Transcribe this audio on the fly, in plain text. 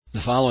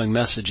The following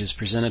message is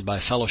presented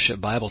by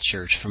Fellowship Bible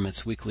Church from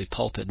its weekly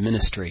pulpit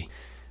ministry.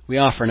 We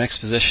offer an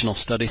expositional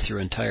study through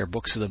entire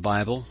books of the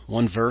Bible,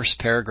 one verse,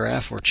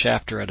 paragraph, or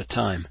chapter at a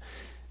time.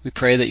 We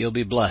pray that you'll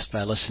be blessed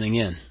by listening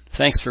in.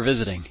 Thanks for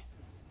visiting.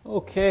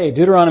 Okay,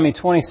 Deuteronomy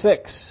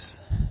 26.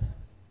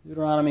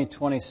 Deuteronomy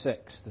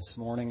 26 this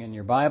morning in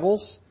your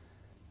Bibles.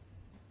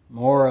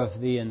 More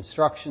of the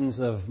instructions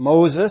of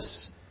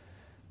Moses,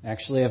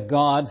 actually of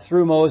God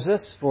through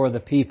Moses for the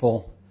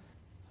people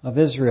of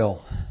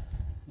Israel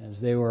as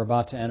they were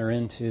about to enter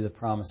into the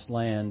promised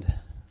land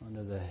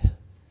under the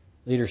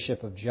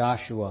leadership of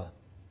Joshua.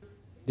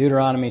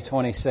 Deuteronomy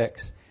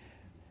 26.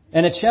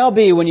 And it shall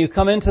be when you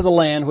come into the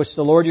land which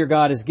the Lord your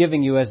God is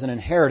giving you as an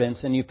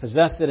inheritance, and you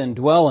possess it and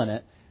dwell in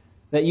it,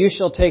 that you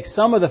shall take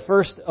some of the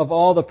first of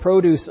all the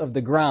produce of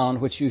the ground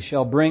which you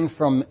shall bring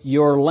from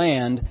your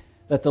land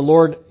that the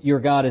Lord your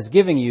God is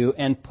giving you,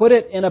 and put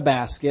it in a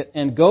basket,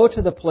 and go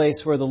to the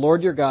place where the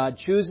Lord your God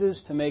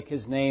chooses to make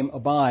His name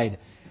abide.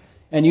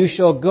 And you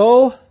shall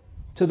go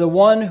to the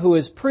one who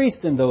is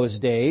priest in those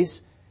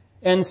days,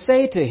 and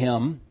say to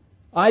him,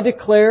 I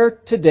declare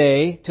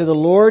today to the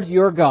Lord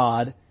your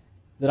God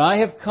that I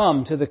have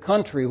come to the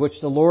country which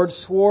the Lord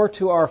swore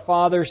to our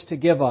fathers to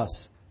give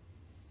us.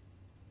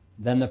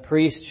 Then the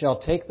priest shall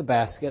take the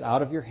basket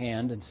out of your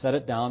hand and set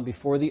it down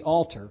before the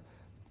altar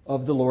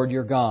of the Lord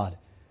your God.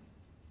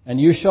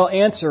 And you shall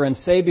answer and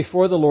say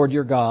before the Lord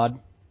your God,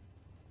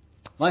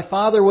 My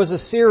father was a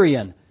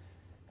Syrian,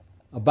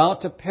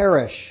 about to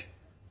perish,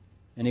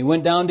 and he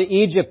went down to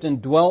Egypt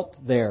and dwelt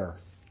there.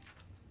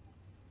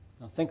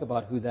 Now think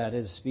about who that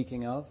is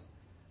speaking of.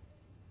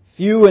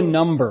 Few in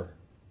number,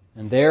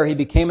 and there he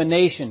became a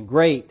nation,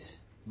 great,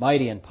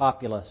 mighty, and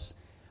populous.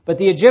 But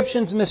the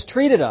Egyptians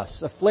mistreated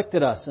us,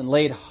 afflicted us, and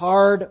laid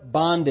hard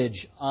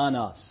bondage on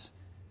us.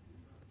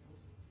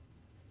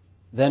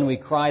 Then we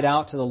cried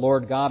out to the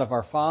Lord God of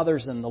our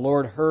fathers, and the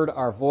Lord heard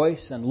our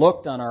voice and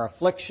looked on our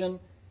affliction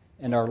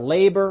and our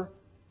labor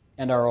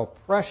and our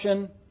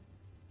oppression.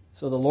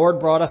 So the Lord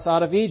brought us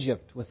out of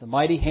Egypt with a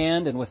mighty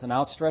hand and with an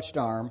outstretched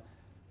arm,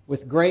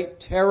 with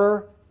great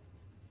terror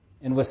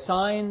and with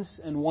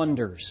signs and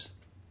wonders.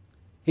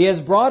 He has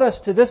brought us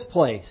to this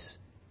place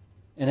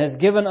and has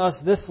given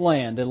us this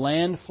land, a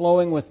land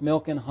flowing with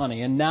milk and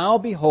honey. And now,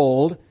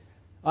 behold,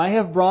 I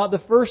have brought the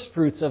first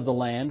fruits of the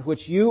land,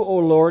 which you, O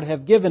Lord,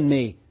 have given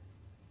me.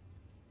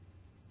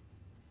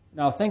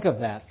 Now think of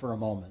that for a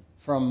moment.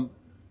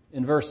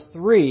 In verse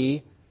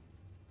 3,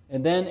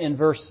 and then in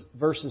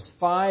verses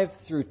 5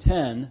 through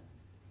 10,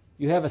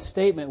 you have a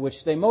statement which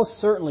they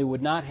most certainly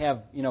would not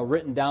have,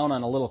 written down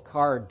on a little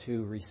card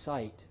to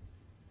recite.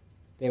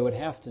 They would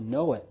have to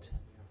know it.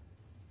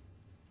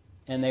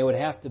 And they would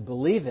have to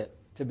believe it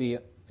to be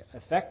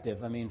effective,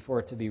 for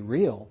it to be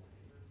real.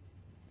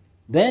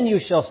 Then you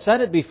shall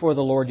set it before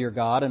the Lord your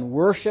God and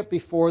worship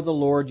before the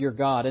Lord your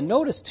God. And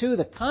notice, too,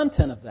 the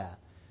content of that.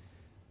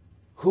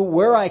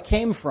 Where I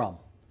came from.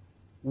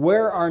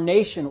 Where our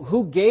nation,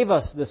 who gave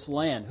us this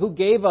land? Who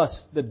gave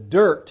us the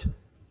dirt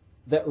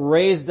that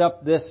raised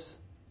up this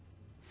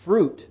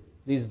fruit,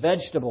 these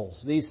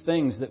vegetables, these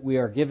things that we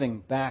are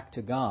giving back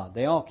to God?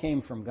 They all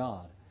came from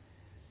God.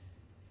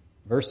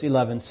 Verse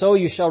 11, So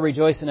you shall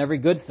rejoice in every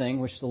good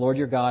thing which the Lord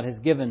your God has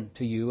given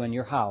to you and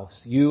your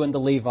house, you and the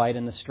Levite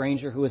and the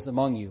stranger who is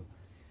among you.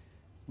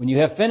 When you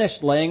have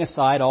finished laying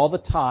aside all the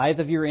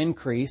tithe of your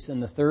increase in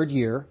the third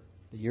year,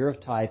 the year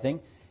of tithing,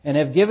 and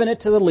have given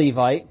it to the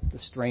Levite, the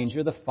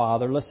stranger, the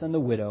fatherless, and the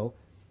widow,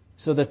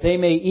 so that they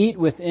may eat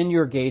within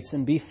your gates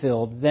and be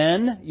filled,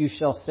 then you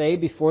shall say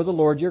before the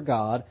Lord your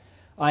God,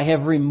 I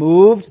have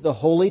removed the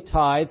holy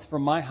tithes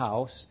from my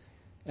house,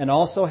 and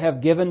also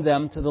have given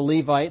them to the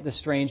Levite, the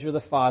stranger,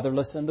 the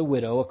fatherless, and the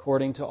widow,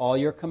 according to all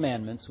your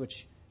commandments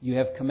which you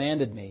have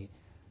commanded me.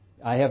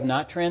 I have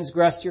not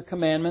transgressed your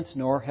commandments,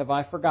 nor have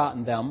I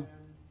forgotten them.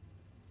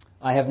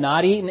 I have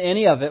not eaten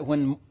any of it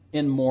when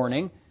in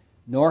mourning,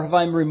 nor have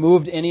I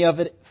removed any of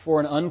it for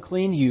an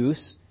unclean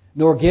use,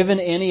 nor given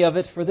any of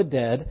it for the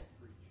dead.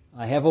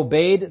 I have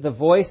obeyed the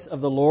voice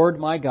of the Lord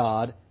my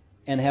God,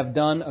 and have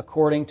done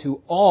according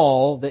to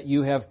all that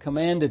you have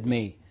commanded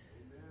me.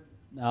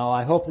 Now,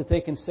 I hope that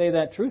they can say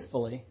that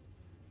truthfully.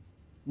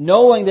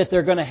 Knowing that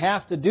they're going to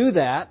have to do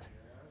that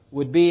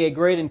would be a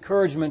great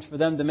encouragement for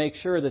them to make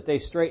sure that they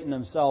straighten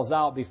themselves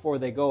out before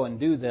they go and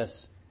do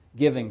this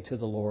giving to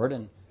the Lord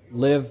and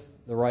live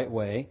the right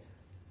way.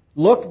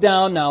 Look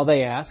down now,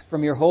 they ask,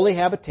 from your holy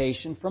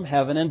habitation from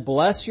heaven, and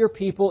bless your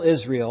people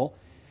Israel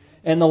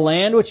and the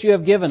land which you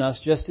have given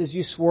us, just as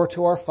you swore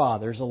to our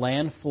fathers, a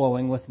land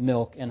flowing with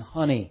milk and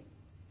honey.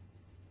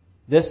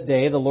 This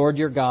day the Lord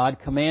your God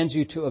commands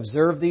you to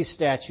observe these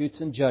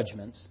statutes and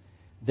judgments.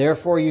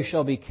 Therefore you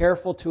shall be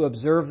careful to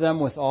observe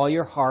them with all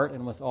your heart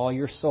and with all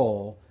your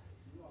soul.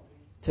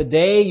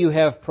 Today you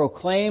have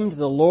proclaimed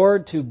the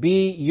Lord to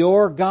be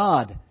your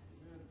God.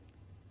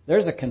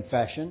 There's a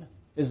confession.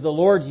 Is the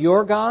Lord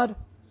your God?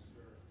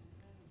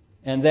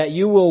 And that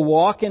you will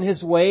walk in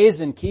His ways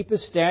and keep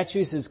His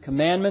statutes, His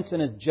commandments,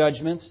 and His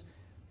judgments,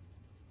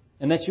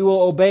 and that you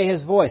will obey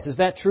His voice. Is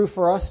that true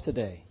for us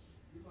today?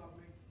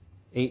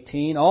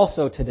 18,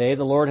 also today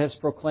the Lord has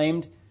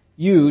proclaimed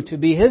you to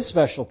be His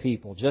special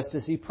people, just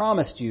as He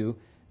promised you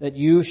that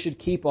you should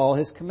keep all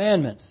His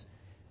commandments,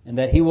 and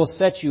that He will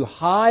set you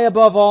high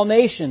above all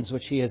nations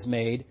which He has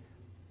made,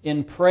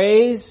 in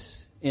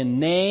praise, in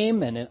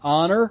name, and in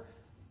honor,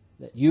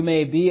 that you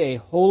may be a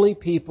holy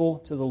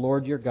people to the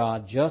Lord your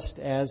God, just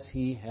as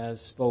He has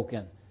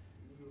spoken.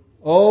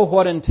 Oh,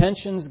 what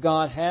intentions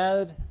God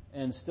had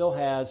and still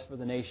has for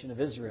the nation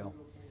of Israel.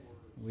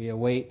 We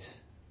await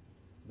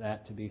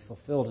that to be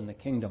fulfilled in the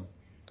kingdom,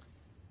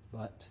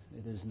 but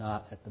it is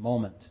not at the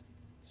moment.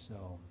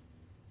 So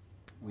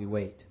we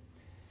wait.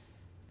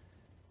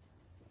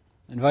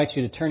 I invite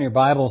you to turn your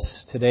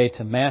Bibles today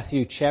to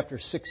Matthew chapter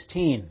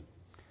 16.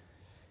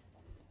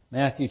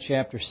 Matthew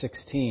chapter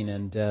 16,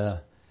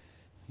 and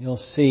you'll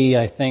see,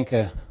 I think,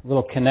 a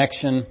little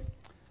connection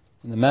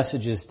in the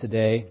messages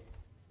today,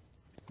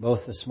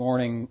 both this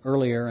morning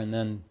earlier and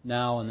then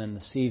now and then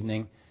this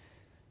evening,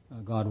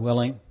 God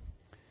willing.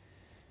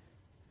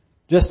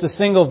 Just a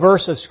single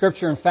verse of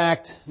Scripture, in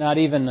fact, not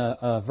even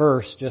a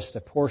verse, just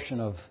a portion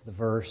of the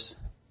verse.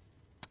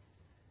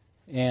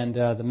 And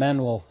the men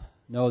will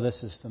know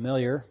this is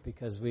familiar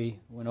because we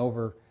went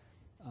over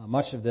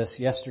much of this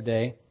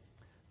yesterday.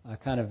 I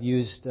kind of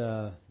used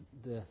the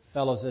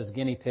fellows as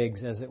guinea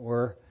pigs, as it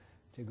were,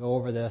 to go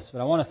over this. But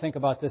I want to think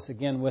about this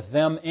again with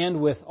them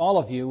and with all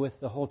of you, with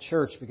the whole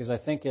church, because I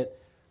think it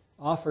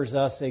offers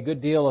us a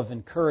good deal of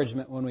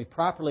encouragement when we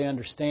properly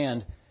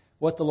understand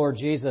what the Lord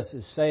Jesus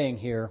is saying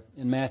here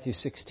in Matthew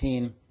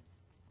 16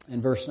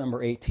 and verse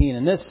number 18.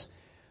 And this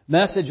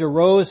message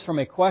arose from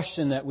a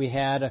question that we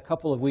had a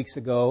couple of weeks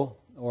ago,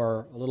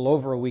 or a little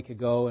over a week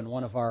ago, in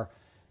one of our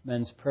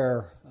men's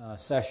prayer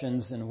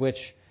sessions, in which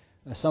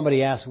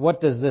somebody asked,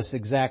 what does this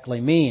exactly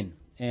mean?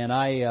 And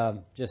I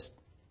just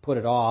put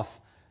it off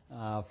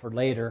for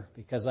later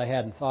because I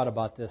hadn't thought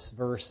about this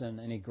verse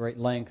in any great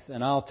length.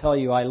 And I'll tell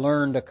you, I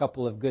learned a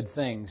couple of good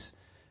things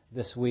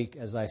this week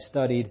as I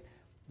studied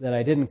that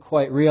I didn't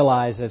quite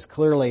realize as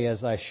clearly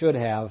as I should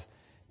have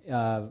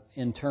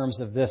in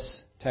terms of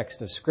this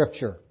text of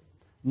Scripture.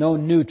 No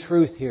new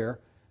truth here,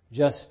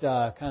 just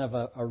kind of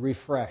a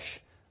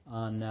refresh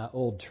on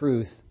old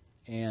truth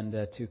and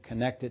to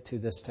connect it to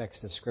this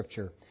text of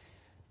Scripture.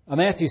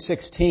 Matthew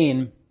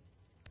 16,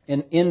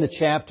 in the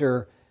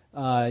chapter,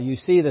 you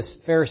see the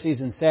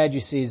Pharisees and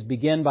Sadducees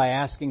begin by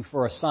asking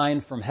for a sign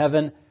from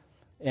heaven.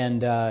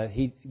 And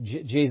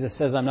Jesus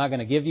says, I'm not going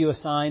to give you a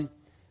sign,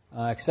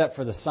 except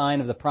for the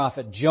sign of the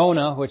prophet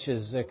Jonah, which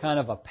is a kind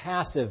of a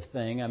passive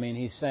thing. I mean,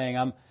 he's saying,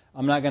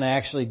 I'm not going to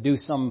actually do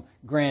some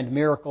grand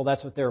miracle.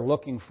 That's what they're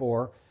looking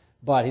for.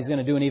 But He's going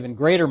to do an even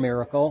greater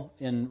miracle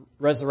in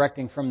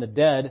resurrecting from the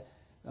dead,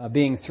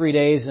 being 3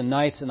 days and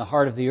nights in the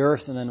heart of the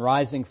earth and then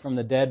rising from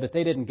the dead. But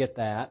they didn't get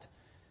that.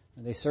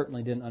 They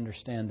certainly didn't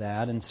understand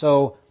that. And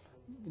so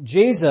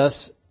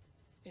Jesus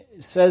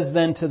says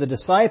then to the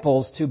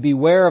disciples to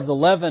beware of the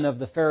leaven of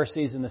the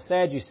Pharisees and the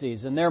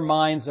Sadducees. And their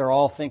minds are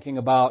all thinking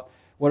about,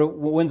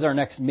 when's our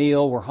next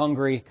meal? We're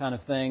hungry kind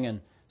of thing.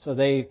 And so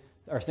they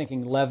are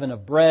thinking leaven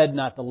of bread,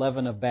 not the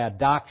leaven of bad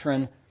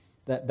doctrine,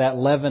 that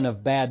leaven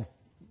of bad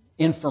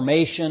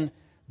information,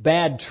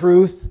 bad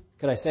truth.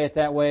 Could I say it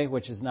that way?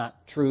 Which is not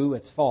true,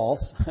 it's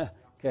false.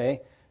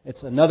 Okay?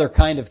 It's another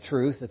kind of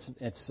truth.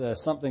 It's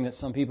something that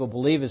some people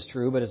believe is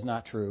true, but is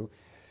not true.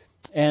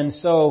 And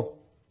so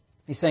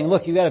He's saying,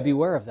 look, you've got to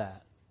beware of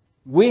that.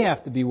 We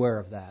have to beware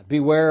of that.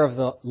 Beware of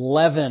the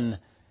leaven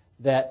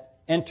that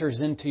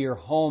enters into your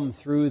home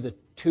through the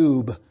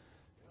tube,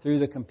 through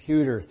the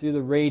computer, through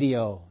the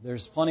radio.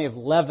 There's plenty of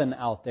leaven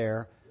out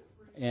there,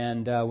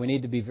 and we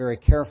need to be very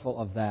careful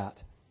of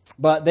that.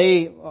 But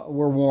they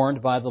were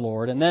warned by the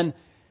Lord. And then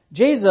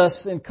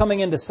Jesus, in coming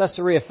into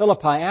Caesarea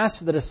Philippi,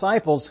 asked the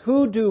disciples,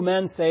 who do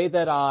men say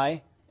that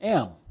I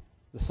am?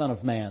 The Son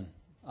of Man.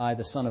 I,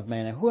 the Son of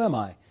Man. And who am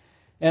I?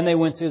 And they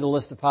went through the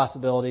list of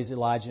possibilities,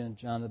 Elijah and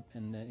John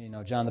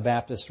the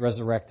Baptist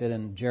resurrected,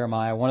 and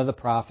Jeremiah, one of the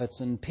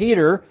prophets. And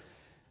Peter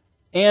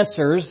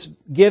answers,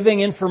 giving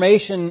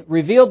information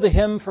revealed to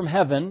him from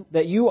heaven,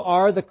 that you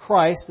are the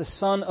Christ, the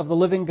Son of the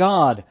living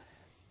God.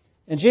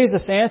 And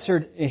Jesus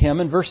answered him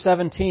in verse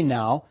 17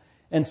 now,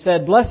 and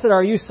said, blessed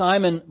are you,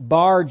 Simon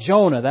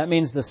Bar-Jonah. That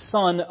means the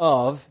son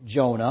of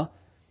Jonah.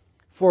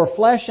 For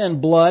flesh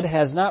and blood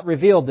has not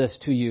revealed this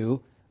to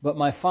you, but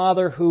my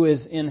Father who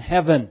is in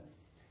heaven.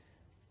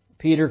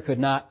 Peter could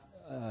not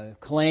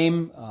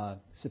claim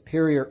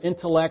superior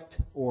intellect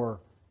or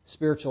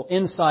spiritual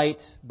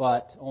insight,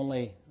 but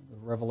only the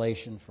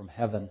revelation from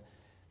heaven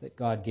that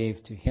God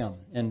gave to him.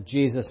 And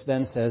Jesus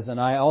then says, and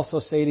I also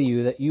say to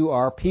you that you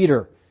are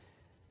Peter.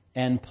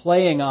 And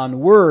playing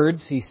on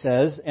words, he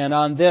says, and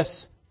on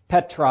this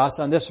Petros,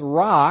 on this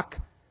rock,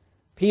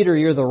 Peter,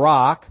 you're the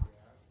rock,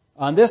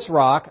 on this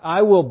rock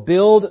I will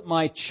build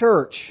my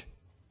church,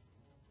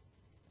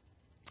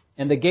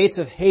 and the gates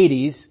of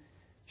Hades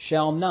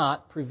shall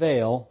not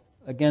prevail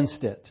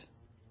against it.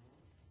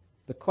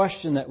 The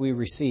question that we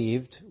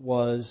received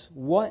was,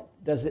 what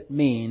does it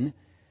mean?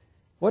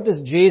 What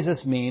does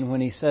Jesus mean when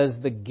He says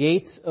the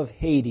gates of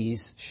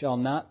Hades shall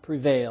not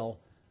prevail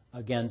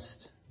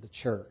against the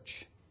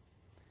church.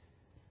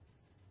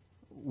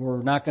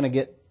 We're not going to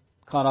get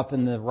caught up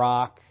in the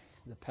rock,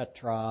 the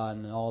Petra,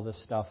 and all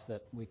this stuff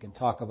that we can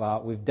talk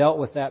about. We've dealt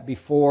with that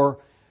before.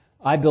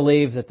 I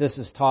believe that this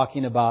is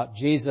talking about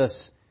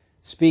Jesus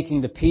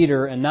speaking to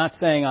Peter and not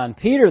saying on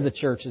Peter the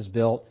church is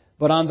built,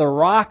 but on the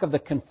rock of the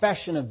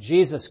confession of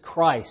Jesus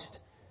Christ,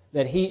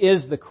 that He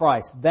is the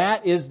Christ.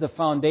 That is the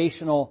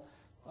foundational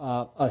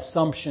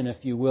assumption,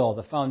 if you will,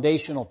 the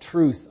foundational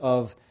truth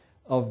of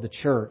the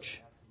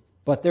church.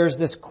 But there's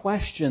this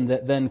question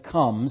that then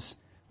comes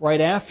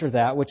right after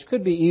that, which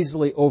could be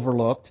easily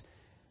overlooked.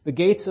 The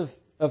gates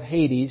of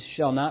Hades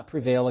shall not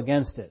prevail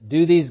against it.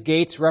 Do these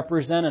gates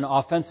represent an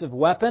offensive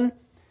weapon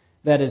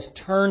that is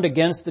turned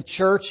against the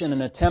church in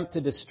an attempt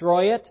to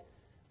destroy it?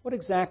 What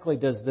exactly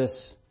does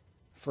this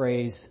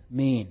phrase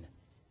mean?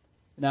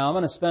 Now, I'm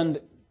going to spend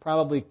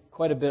probably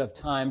quite a bit of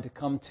time to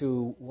come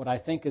to what I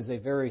think is a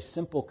very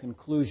simple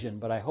conclusion,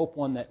 but I hope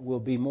one that will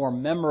be more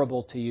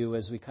memorable to you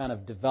as we kind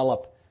of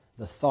develop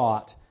the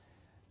thought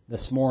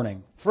this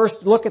morning.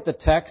 First, look at the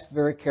text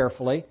very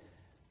carefully.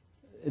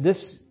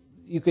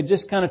 You could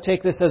just kind of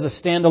take this as a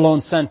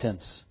standalone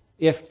sentence.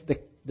 If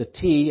the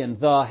T and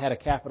the had a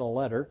capital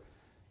letter,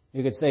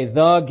 you could say,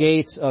 the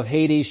gates of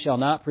Hades shall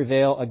not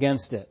prevail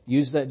against it.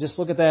 Use that. Just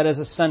look at that as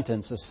a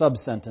sentence, a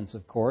sub-sentence,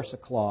 of course, a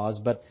clause.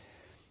 But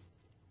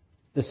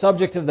the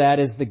subject of that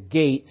is the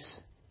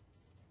gates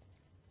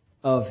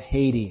of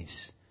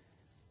Hades.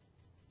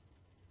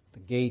 The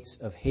gates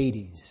of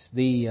Hades.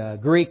 The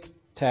Greek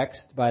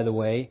text, by the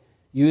way,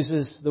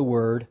 uses the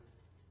word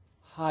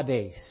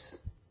Hades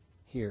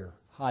here.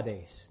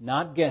 Hades.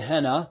 Not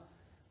Gehenna,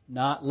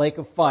 not lake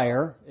of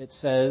fire. It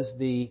says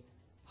the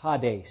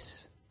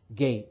Hades,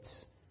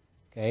 gates.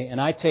 Okay, and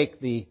I take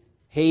the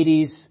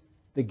Hades,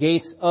 the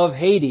gates of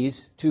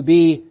Hades, to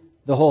be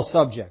the whole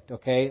subject.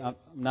 Okay, I'm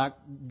not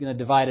going to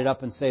divide it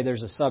up and say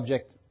there's a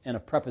subject and a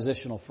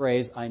prepositional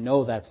phrase. I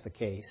know that's the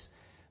case,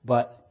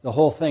 but the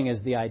whole thing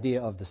is the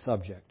idea of the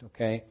subject.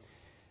 Okay,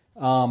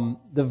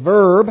 the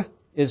verb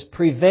is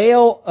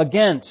prevail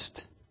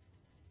against.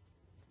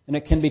 And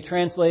it can be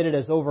translated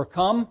as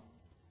overcome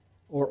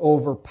or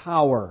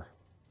overpower.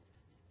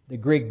 The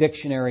Greek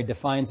dictionary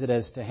defines it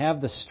as to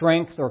have the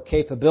strength or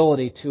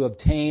capability to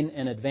obtain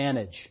an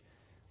advantage,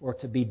 or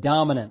to be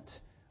dominant,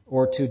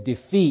 or to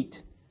defeat,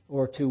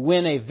 or to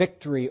win a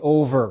victory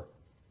over.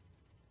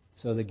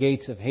 So the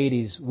gates of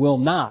Hades will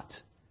not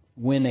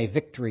win a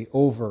victory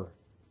over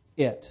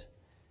it.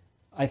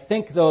 I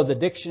think, though, the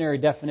dictionary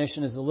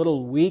definition is a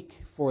little weak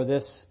for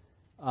this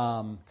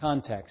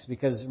context,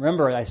 because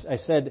remember, I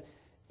said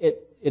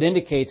it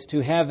indicates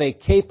to have a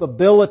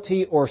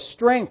capability or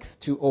strength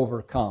to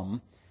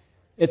overcome.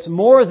 It's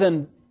more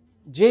than,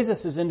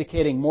 Jesus is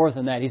indicating more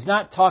than that. He's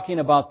not talking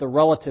about the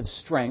relative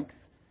strength.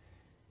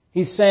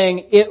 He's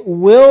saying it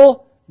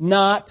will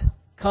not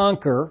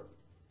conquer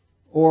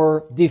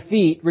or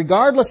defeat,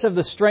 regardless of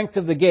the strength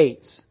of the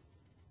gates,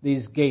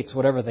 these gates,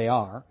 whatever they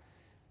are,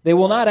 they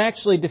will not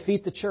actually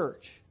defeat the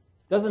church.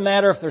 Doesn't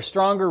matter if they're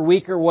stronger,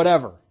 weaker,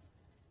 whatever.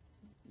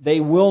 They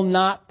will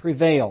not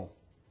prevail.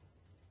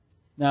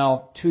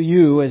 Now, to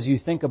you, as you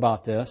think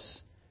about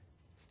this,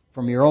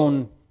 from your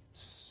own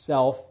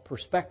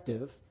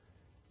self-perspective,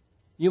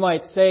 you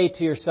might say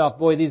to yourself,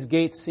 boy, these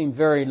gates seem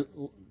very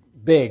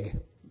big.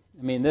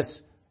 I mean,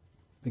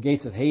 the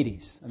gates of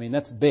Hades, I mean,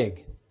 that's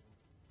big.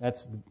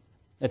 That's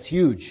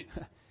huge.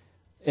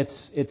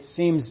 It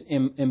seems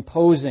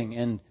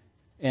imposing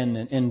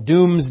and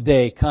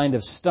doomsday kind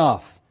of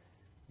stuff,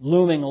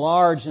 looming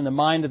large in the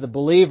mind of the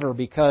believer,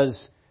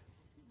 because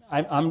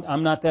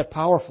I'm not that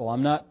powerful.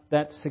 I'm not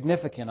that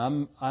significant.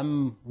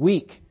 I'm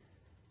weak.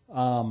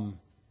 Or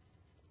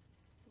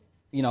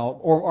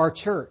our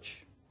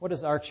church. What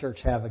does our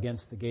church have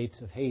against the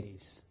gates of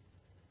Hades?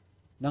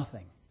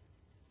 Nothing.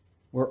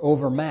 We're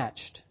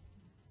overmatched,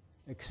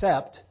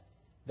 except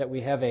that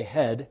we have a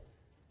head,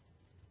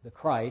 the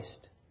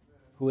Christ,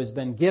 who has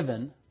been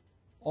given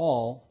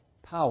all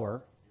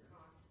power,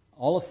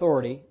 all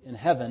authority in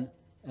heaven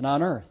and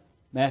on earth.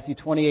 Matthew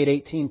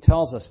 28:18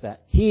 tells us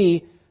that.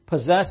 He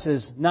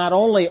possesses not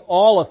only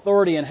all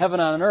authority in heaven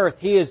and on earth,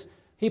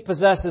 He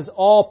possesses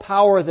all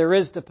power there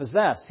is to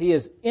possess. He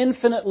is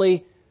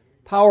infinitely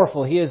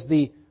powerful. He is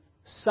the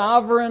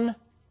sovereign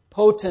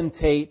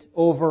potentate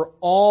over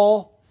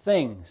all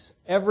things.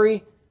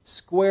 Every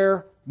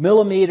square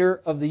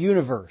millimeter of the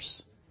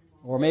universe.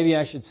 Or maybe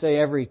I should say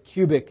every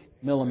cubic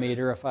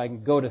millimeter if I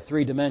can go to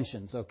 3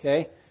 dimensions,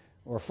 okay?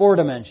 Or 4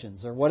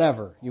 dimensions, or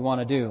whatever you want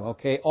to do,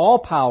 okay? All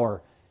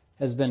power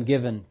has been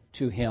given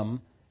to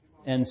Him.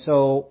 And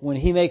so when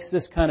He makes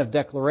this kind of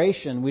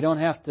declaration, we don't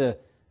have to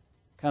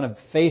kind of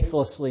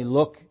faithlessly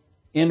look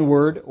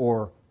inward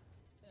or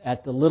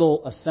at the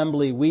little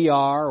assembly we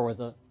are, or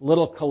the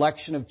little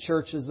collection of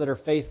churches that are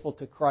faithful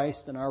to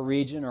Christ in our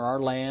region or our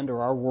land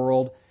or our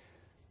world.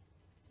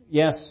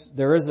 Yes,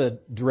 there is a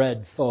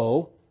dread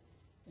foe,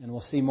 and we'll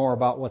see more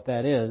about what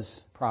that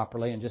is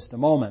properly in just a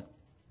moment.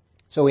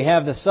 So we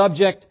have the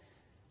subject,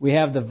 we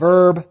have the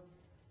verb,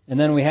 and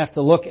then we have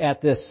to look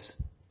at this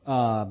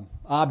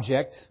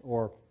object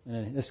or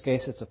And in this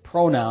case, it's a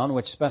pronoun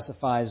which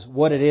specifies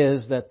what it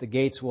is that the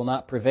gates will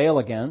not prevail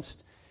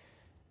against.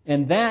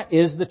 And that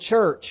is the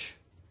church.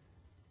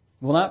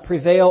 Will not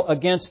prevail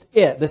against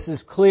it. This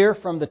is clear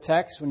from the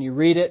text. When you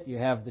read it, you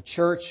have the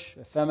church,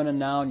 a feminine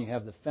noun. You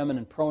have the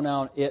feminine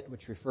pronoun it,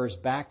 which refers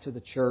back to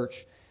the church.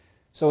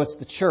 So it's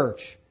the church.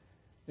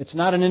 It's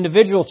not an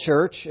individual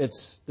church.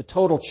 It's the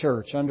total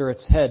church under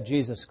its head,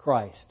 Jesus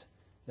Christ.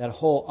 That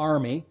whole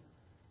army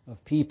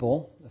of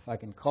people, if I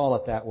can call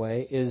it that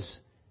way,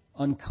 is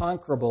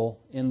unconquerable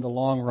in the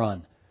long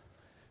run.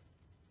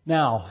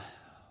 Now,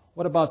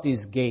 what about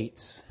these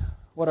gates?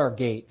 What are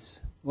gates?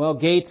 Well,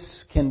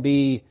 gates can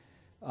be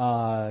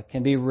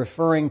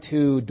referring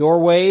to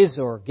doorways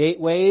or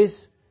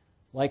gateways,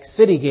 like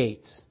city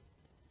gates.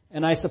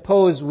 And I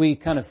suppose we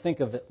kind of think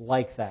of it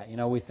like that. You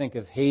know, we think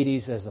of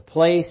Hades as a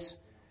place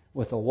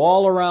with a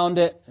wall around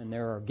it, and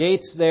there are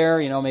gates there,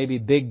 you know, maybe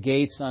big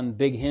gates on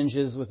big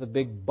hinges with a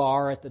big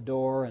bar at the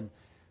door, and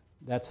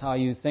that's how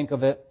you think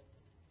of it.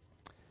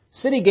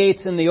 City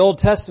gates in the Old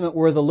Testament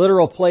were the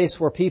literal place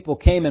where people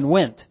came and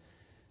went.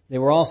 They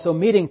were also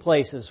meeting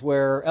places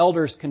where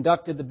elders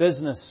conducted the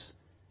business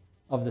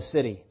of the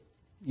city.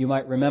 You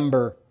might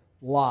remember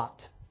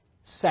Lot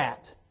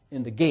sat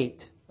in the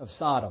gate of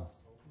Sodom,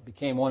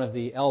 became one of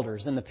the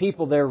elders. And the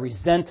people there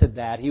resented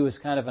that. He was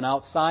kind of an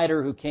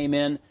outsider who came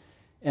in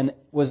and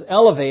was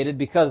elevated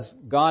because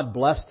God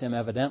blessed him,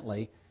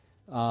 evidently,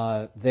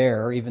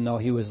 there, even though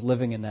he was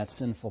living in that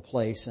sinful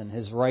place. And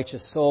his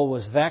righteous soul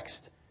was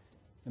vexed.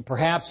 And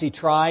perhaps he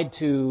tried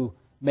to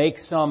make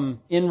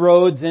some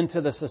inroads into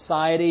the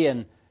society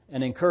and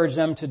encourage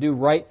them to do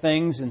right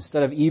things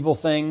instead of evil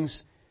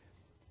things.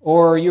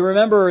 Or you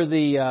remember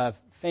the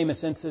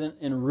famous incident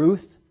in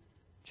Ruth,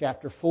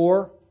 chapter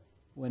 4,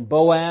 when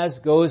Boaz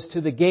goes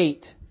to the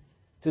gate,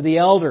 to the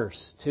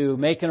elders, to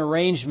make an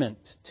arrangement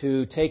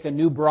to take a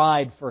new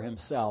bride for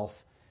himself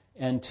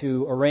and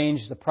to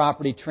arrange the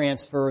property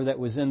transfer that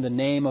was in the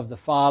name of the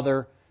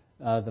father,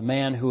 the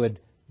man who had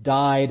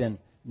died, and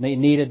they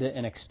needed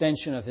an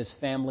extension of his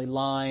family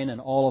line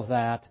and all of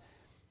that.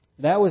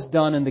 That was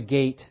done in the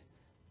gate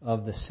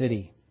of the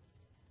city.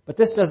 But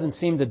this doesn't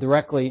seem to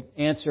directly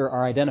answer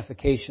our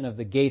identification of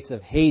the gates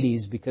of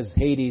Hades, because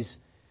Hades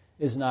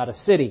is not a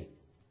city.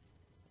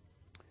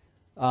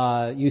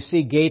 You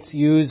see gates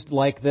used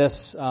like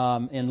this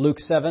in Luke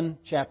 7,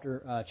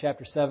 chapter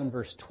 7,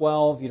 verse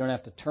 12. You don't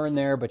have to turn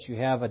there, but you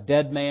have a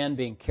dead man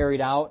being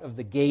carried out of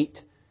the gate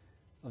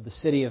of the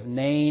city of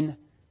Nain.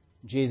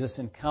 Jesus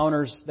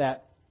encounters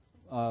that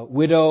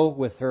widow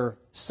with her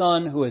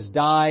son who has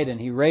died, and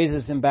he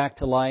raises him back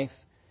to life.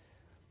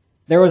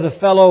 There was a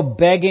fellow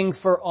begging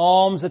for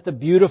alms at the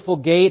beautiful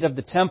gate of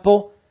the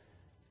temple,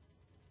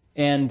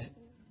 and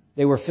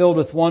they were filled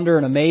with wonder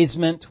and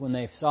amazement when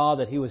they saw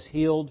that he was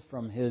healed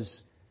from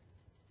his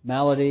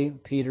malady.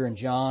 Peter and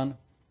John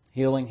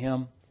healing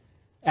him.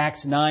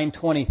 Acts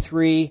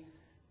 9:23,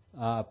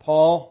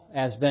 Paul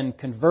has been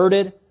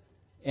converted,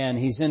 and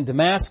he's in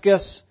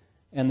Damascus,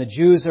 and the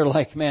Jews are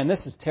like, man,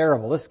 this is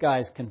terrible. This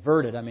guy's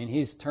converted. I mean,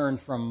 he's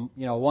turned from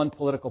one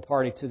political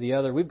party to the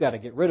other. We've got to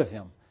get rid of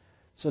him.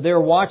 So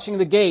they're watching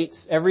the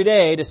gates every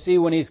day to see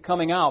when he's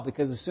coming out,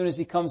 because as soon as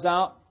he comes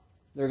out,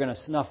 they're going to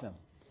snuff him.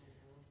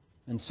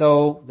 And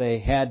so they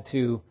had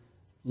to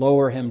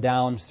lower him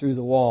down through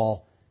the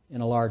wall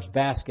in a large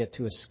basket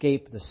to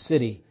escape the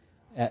city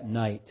at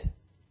night.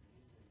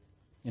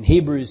 In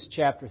Hebrews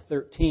chapter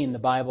 13, the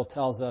Bible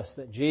tells us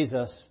that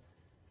Jesus,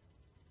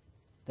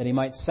 that he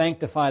might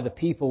sanctify the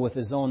people with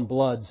his own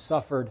blood,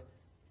 suffered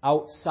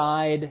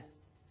outside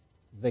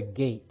the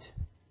gate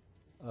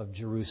of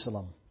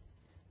Jerusalem.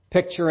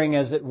 Picturing,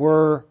 as it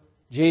were,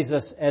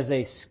 Jesus as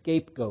a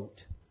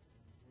scapegoat,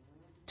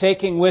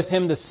 taking with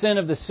him the sin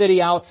of the city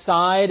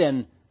outside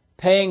and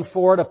paying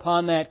for it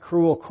upon that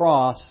cruel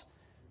cross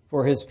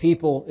for his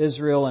people,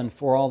 Israel, and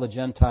for all the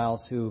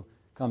Gentiles who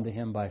come to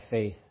him by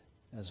faith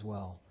as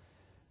well.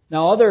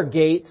 Now, other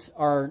gates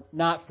are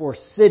not for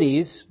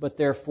cities, but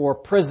they're for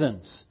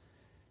prisons.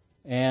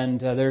 And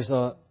there's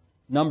a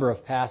number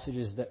of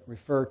passages that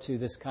refer to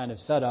this kind of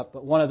setup,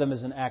 but one of them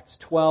is in Acts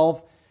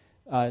 12.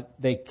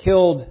 They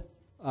killed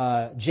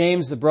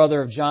James, the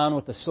brother of John,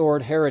 with the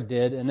sword. Herod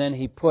did, and then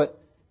he put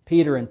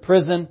Peter in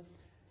prison.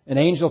 An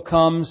angel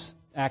comes,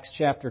 Acts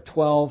chapter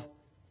 12,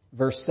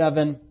 verse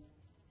 7,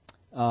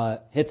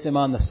 hits him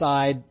on the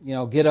side,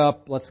 get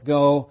up, let's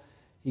go.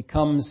 He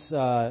comes,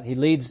 he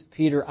leads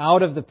Peter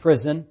out of the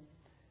prison.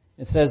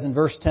 It says in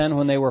verse 10,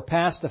 when they were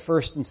past the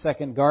first and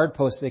second guard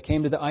posts, they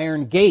came to the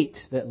iron gate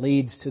that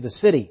leads to the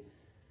city.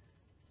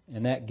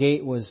 And that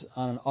gate was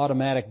on an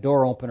automatic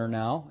door opener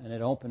now, and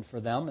it opened for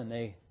them, and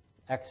they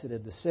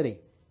exited the city,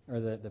 or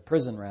the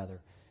prison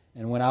rather,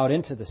 and went out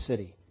into the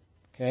city.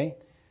 Okay?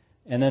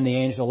 And then the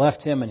angel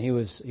left him, and he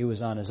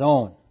was on his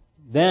own.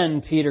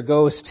 Then Peter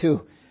goes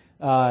to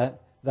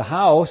the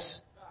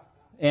house,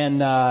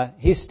 and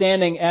he's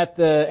standing at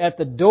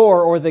the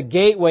door or the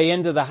gateway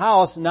into the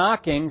house,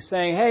 knocking,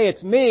 saying, "Hey,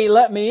 it's me,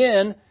 let me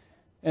in."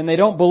 And they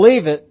don't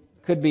believe it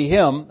could be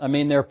him. I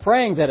mean, they're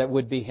praying that it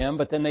would be him,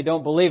 but then they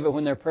don't believe it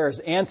when their prayer is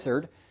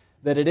answered.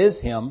 that it is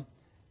him.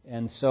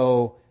 And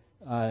so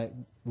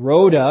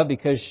Rhoda,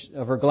 because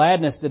of her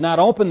gladness, did not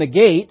open the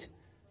gate,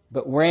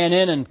 but ran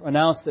in and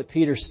announced that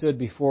Peter stood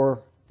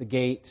before the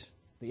gate,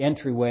 the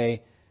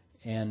entryway,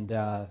 and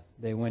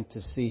they went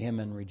to see him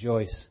and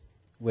rejoice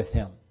with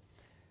him.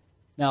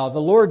 Now, the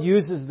Lord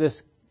uses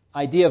this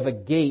idea of a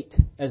gate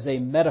as a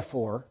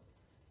metaphor.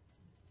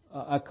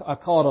 I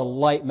call it a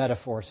light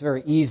metaphor. It's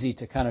very easy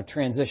to kind of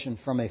transition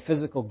from a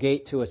physical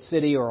gate to a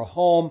city or a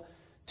home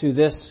to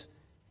this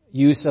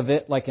use of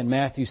it, like in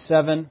Matthew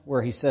 7,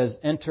 where he says,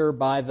 "Enter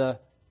by the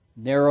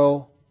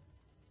narrow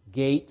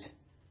gate.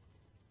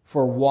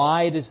 For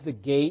wide is the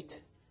gate,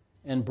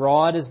 and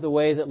broad is the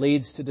way that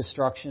leads to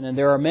destruction, and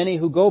there are many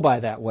who go by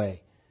that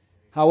way.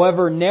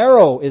 However,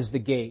 narrow is the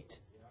gate,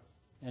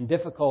 and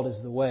difficult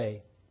is the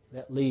way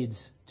that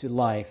leads to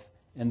life,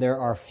 and there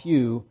are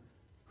few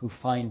who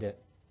find it."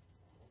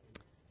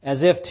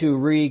 As if to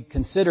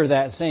reconsider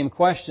that same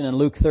question in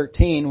Luke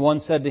 13, one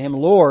said to him,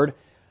 "Lord,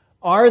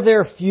 are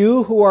there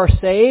few who are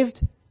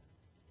saved?"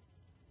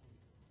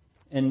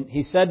 And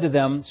he said to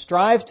them,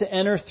 "Strive to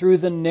enter through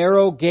the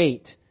narrow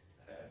gate.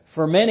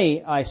 For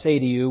many, I say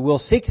to you, will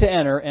seek to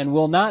enter and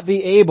will not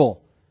be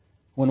able.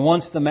 When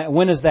once the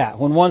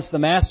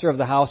master of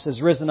the house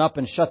has risen up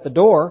and shut the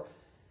door,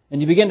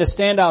 and you begin to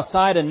stand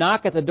outside and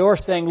knock at the door,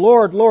 saying,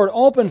 'Lord, Lord,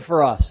 open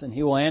for us.' And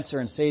he will answer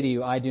and say to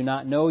you, 'I do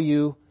not know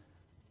you,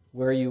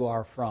 where you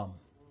are from.'"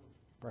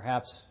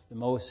 Perhaps the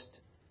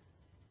most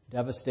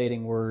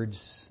devastating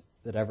words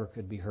that ever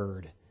could be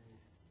heard.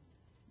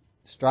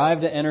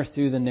 Strive to enter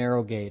through the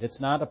narrow gate. It's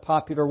not a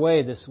popular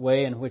way, this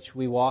way in which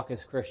we walk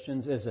as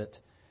Christians, is it?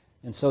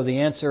 And so the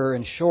answer,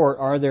 in short,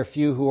 are there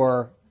few who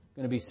are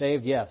going to be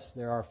saved? Yes,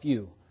 there are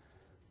few.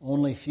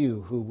 Only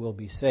few who will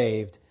be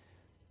saved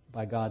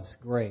by God's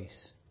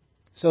grace.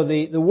 So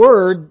the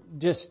word,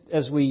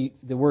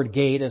 the word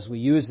gate, as we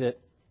use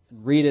it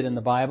and read it in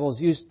the Bible, is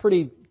used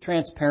pretty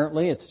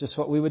transparently. It's just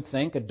what we would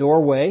think, a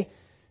doorway,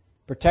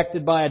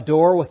 protected by a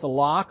door with a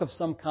lock of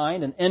some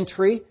kind, an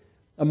entry,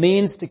 a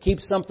means to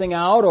keep something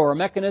out, or a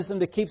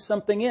mechanism to keep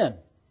something in.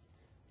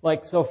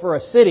 Like, so for a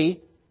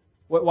city,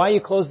 why do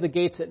you close the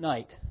gates at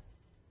night?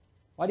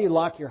 Why do you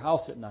lock your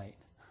house at night?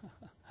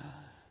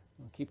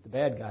 Keep the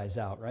bad guys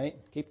out, right?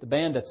 Keep the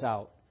bandits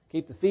out.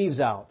 Keep the thieves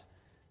out.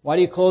 Why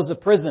do you close the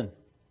prison?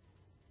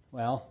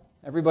 Well,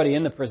 everybody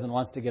in the prison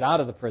wants to get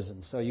out of the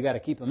prison, so you got to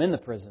keep them in the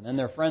prison. And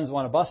their friends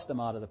want to bust them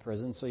out of the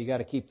prison, so you got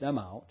to keep them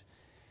out.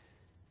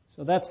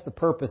 So that's the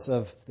purpose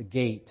of the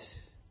gate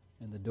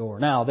and the door.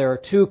 Now, there are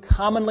two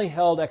commonly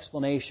held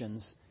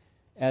explanations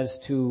as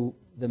to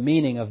the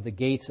meaning of "the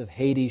gates of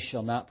Hades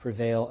shall not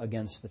prevail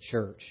against the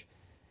church."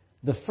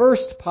 The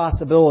first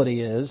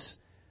possibility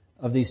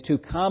of these two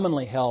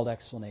commonly held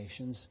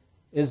explanations,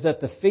 is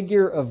that the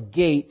figure of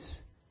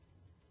gates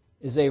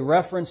is a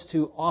reference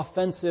to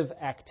offensive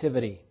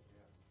activity.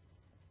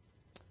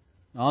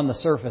 Now, on the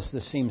surface,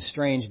 this seems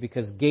strange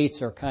because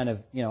gates are kind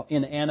of,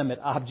 inanimate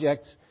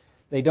objects.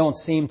 They don't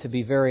seem to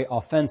be very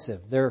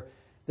offensive. They're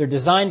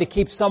designed to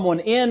keep someone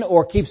in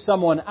or keep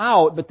someone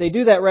out, but they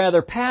do that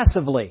rather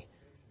passively.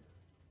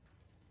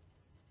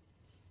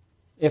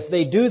 If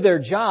they do their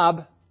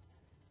job,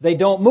 they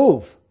don't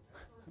move,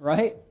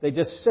 right? They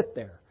just sit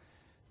there.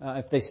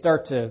 If they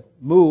start to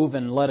move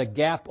and let a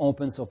gap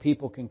open so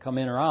people can come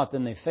in or out,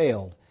 then they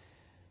failed.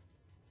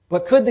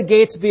 But could the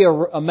gates be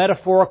a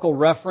metaphorical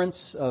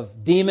reference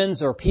of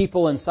demons or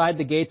people inside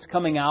the gates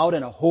coming out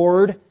in a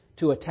horde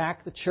to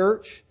attack the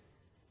church?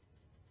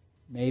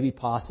 Maybe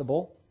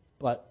possible,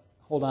 but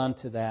hold on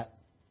to that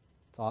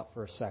thought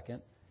for a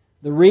second.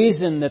 The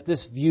reason that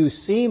this view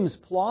seems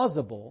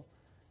plausible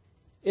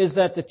is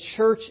that the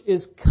church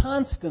is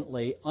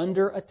constantly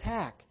under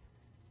attack.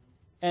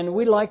 And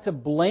we like to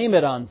blame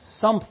it on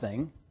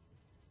something.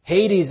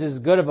 Hades is as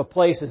good of a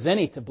place as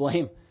any to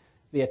blame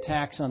the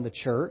attacks on the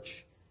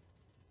church.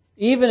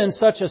 Even in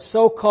such a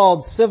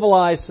so-called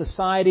civilized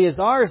society as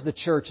ours, the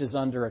church is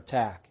under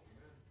attack.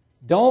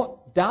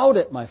 Don't doubt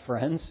it, my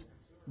friends.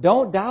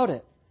 Don't doubt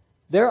it.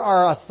 There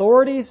are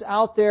authorities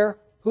out there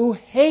who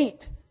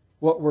hate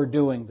what we're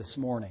doing this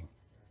morning.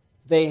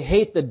 They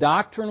hate the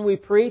doctrine we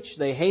preach.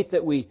 They hate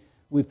that we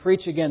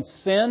preach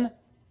against sin.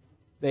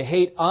 They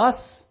hate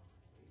us.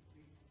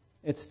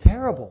 It's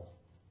terrible.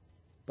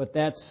 But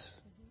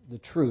that's the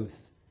truth.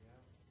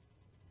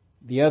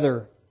 The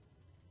other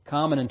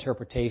common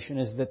interpretation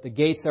is that the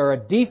gates are a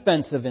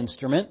defensive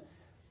instrument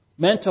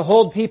meant to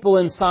hold people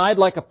inside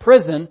like a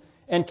prison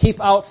and keep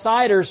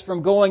outsiders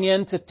from going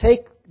in to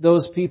take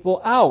those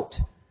people out.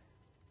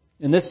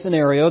 In this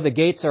scenario, the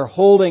gates are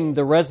holding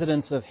the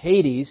residents of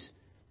Hades,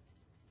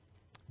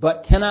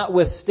 but cannot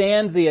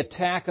withstand the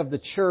attack of the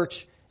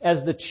church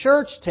as the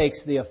church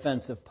takes the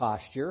offensive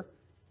posture.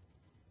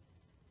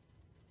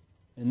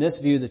 In this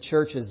view, the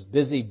church is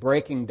busy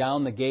breaking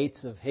down the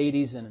gates of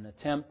Hades in an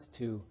attempt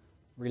to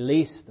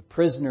release the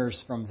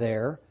prisoners from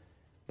there,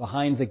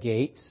 behind the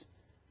gates.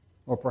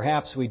 Or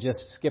perhaps we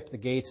just skip the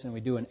gates and we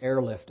do an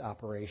airlift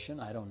operation.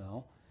 I don't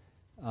know.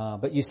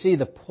 But you see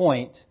the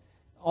point.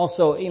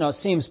 Also, it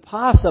seems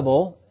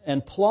possible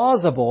and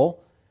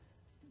plausible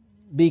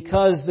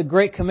because the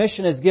Great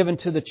Commission is given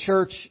to the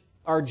church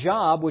our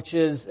job, which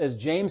is, as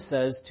James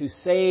says, to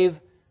save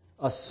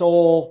a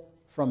soul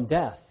from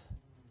death.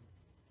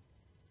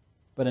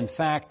 But in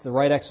fact, the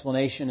right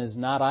explanation is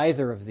not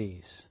either of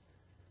these.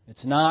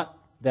 It's not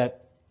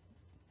that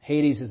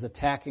Hades is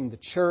attacking the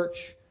church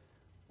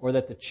or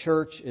that the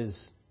church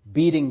is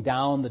beating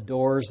down the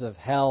doors of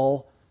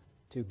hell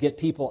to get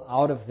people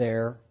out of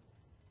there.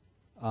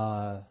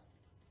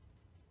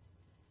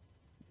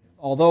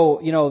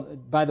 Although,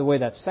 by the way,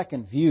 that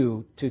second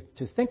view,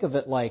 to think of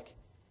it like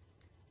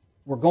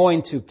we're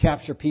going to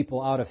capture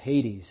people out of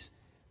Hades,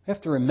 we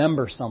have to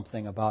remember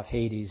something about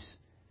Hades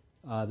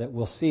that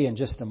we'll see in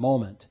just a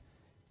moment.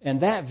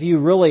 And that view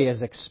really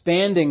is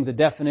expanding the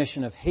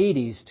definition of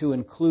Hades to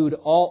include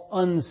all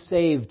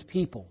unsaved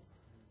people.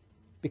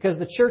 Because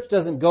the church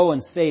doesn't go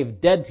and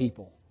save dead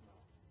people.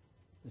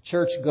 The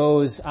church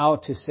goes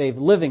out to save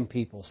living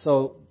people.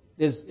 So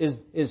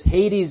is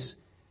Hades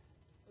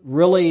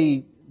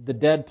really the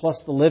dead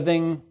plus the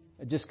living?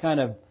 It just kind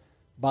of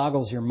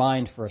boggles your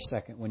mind for a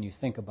second when you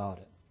think about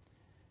it.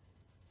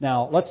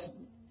 Now, let's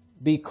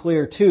be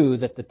clear, too,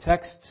 that the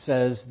text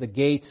says the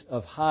gates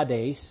of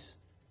Hades.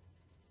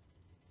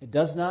 It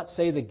does not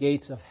say the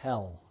gates of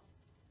hell.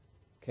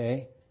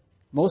 Okay?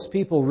 Most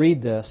people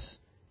read this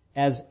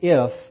as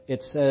if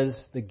it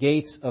says the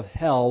gates of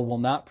hell will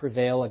not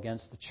prevail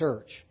against the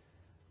church.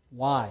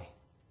 Why?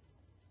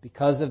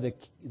 Because of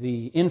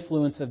the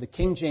influence of the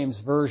King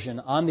James Version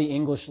on the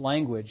English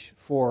language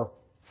for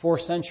 4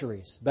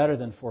 centuries, better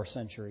than 4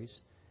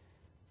 centuries.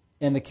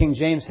 And the King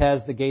James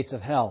has the gates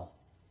of hell.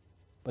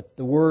 But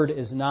the word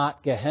is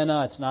not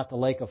Gehenna, it's not the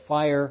lake of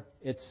fire,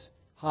 it's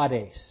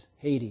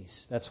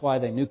Hades. That's why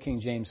the New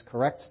King James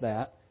corrects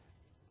that.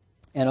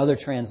 And other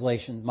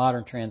translations,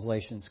 modern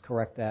translations,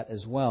 correct that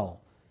as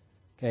well.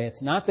 Okay,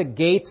 it's not the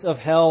gates of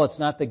hell, it's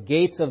not the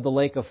gates of the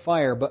lake of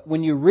fire. But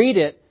when you read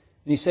it,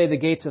 and you say the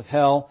gates of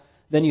hell,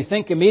 then you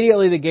think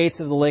immediately the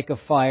gates of the lake of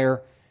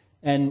fire.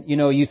 And,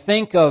 you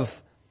think of,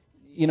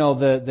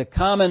 the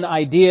common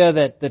idea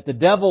that the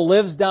devil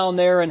lives down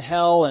there in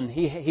hell and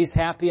he's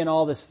happy in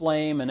all this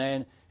flame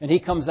and he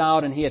comes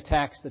out and he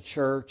attacks the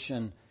church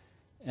and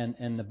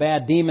the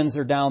bad demons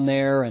are down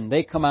there and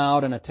they come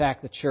out and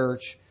attack the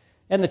church.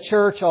 And the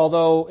church,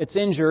 although it's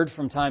injured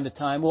from time to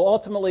time, will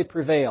ultimately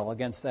prevail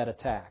against that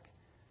attack.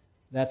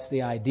 That's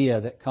the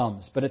idea that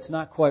comes. But it's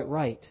not quite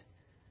right.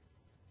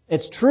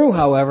 It's true,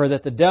 however,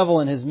 that the devil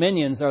and his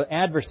minions are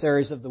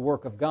adversaries of the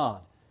work of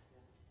God.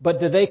 But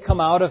do they come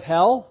out of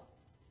hell?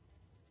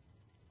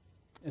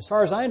 As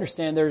far as I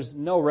understand, there's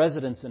no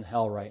residents in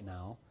hell right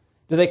now.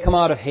 Do they come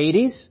out of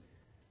Hades?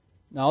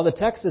 No, the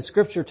text of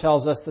Scripture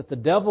tells us that the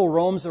devil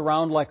roams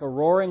around like a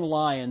roaring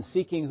lion,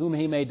 seeking whom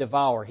he may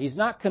devour. He's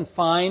not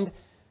confined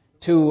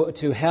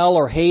to hell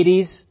or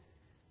Hades.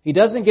 He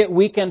doesn't get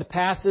weekend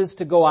passes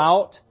to go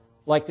out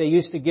like they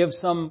used to give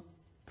some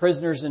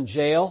prisoners in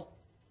jail.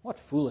 What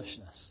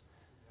foolishness.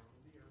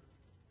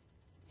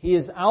 He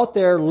is out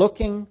there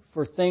looking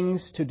for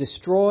things to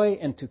destroy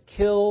and to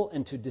kill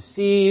and to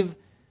deceive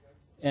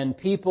and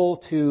people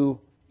to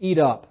eat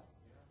up.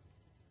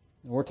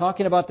 We're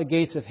talking about the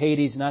gates of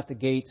Hades, not the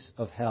gates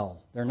of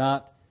hell. They're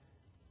not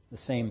the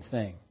same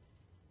thing.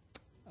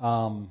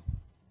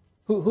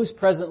 Who's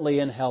presently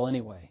in hell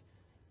anyway?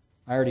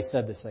 I already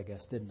said this, I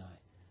guess, didn't I?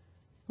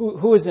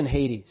 Who is in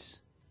Hades?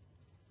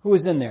 Who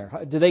is in there?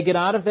 Do they get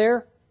out of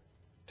there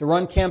to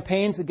run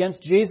campaigns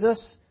against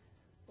Jesus?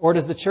 Or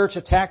does the church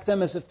attack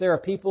them as if there are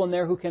people in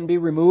there who can be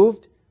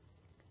removed?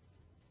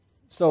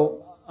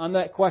 So, on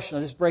that question,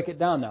 I'll just break it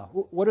down now.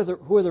 Who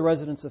are the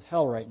residents of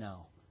hell right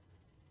now?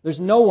 There's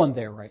no one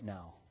there right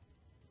now.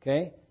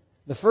 Okay?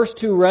 The first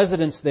 2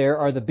 residents there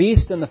are the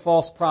beast and the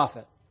false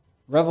prophet.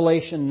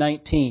 Revelation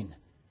 19.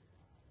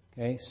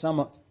 Okay? Some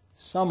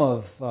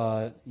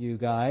of you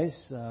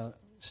guys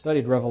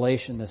studied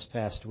Revelation this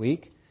past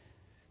week.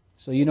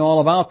 So you know all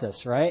about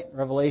this, right?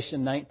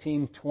 Revelation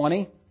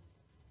 19:20.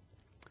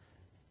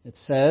 It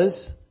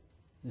says,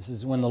 this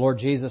is when the Lord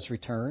Jesus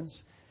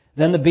returns.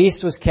 Then the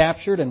beast was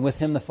captured, and with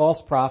him the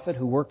false prophet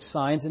who worked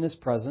signs in his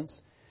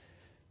presence,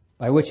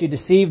 by which he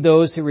deceived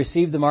those who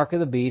received the mark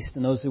of the beast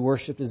and those who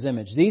worshipped his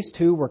image. These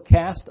 2 were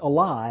cast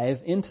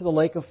alive into the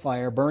lake of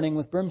fire, burning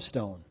with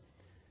brimstone.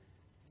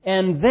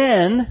 And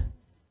then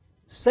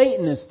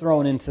Satan is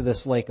thrown into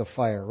this lake of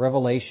fire.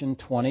 Revelation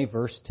 20,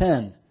 verse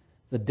 10.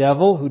 The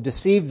devil who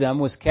deceived them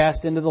was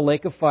cast into the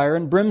lake of fire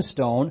and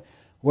brimstone,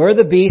 where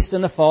the beast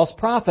and the false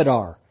prophet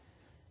are.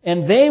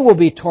 And they will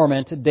be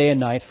tormented day and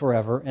night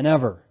forever and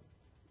ever.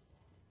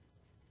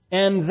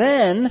 And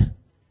then,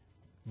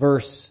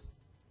 verse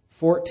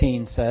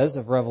 14 says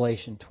of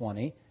Revelation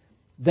 20,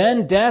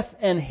 then death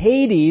and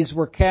Hades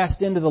were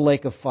cast into the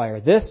lake of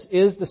fire. This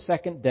is the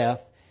second death,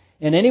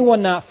 and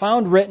anyone not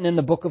found written in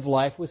the book of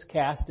life was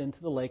cast into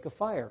the lake of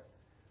fire.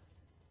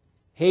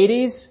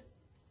 Hades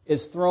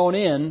is thrown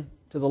in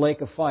to the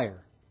lake of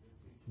fire.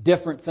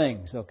 Different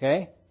things,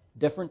 okay?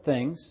 Different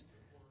things.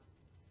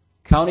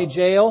 County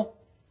jail,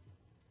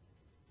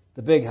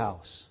 the big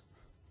house.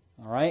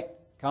 All right?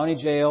 County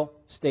jail,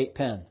 state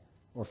pen,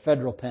 or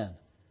federal pen.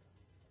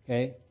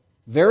 Okay?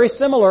 Very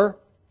similar,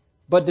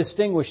 but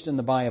distinguished in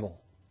the Bible.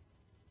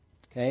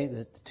 Okay?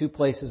 The two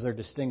places are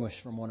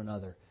distinguished from one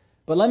another.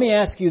 But let me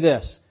ask you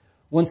this.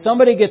 When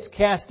somebody gets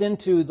cast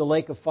into the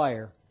lake of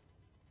fire,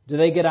 do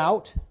they get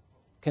out?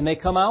 Can they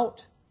come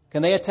out?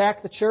 Can they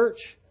attack the church?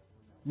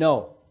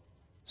 No.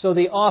 So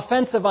the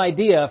offensive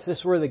idea, if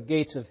this were the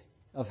gates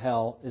of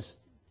hell, is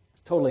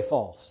totally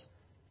false.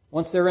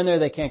 Once they're in there,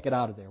 they can't get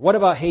out of there. What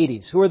about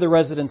Hades? Who are the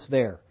residents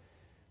there?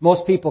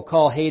 Most people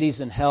call Hades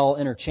and hell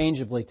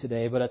interchangeably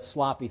today, but it's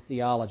sloppy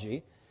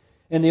theology.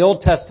 In the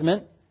Old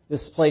Testament,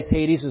 this place,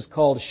 Hades, was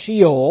called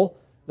Sheol,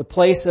 the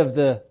place of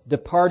the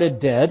departed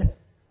dead.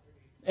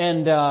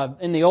 And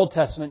in the Old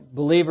Testament,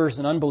 believers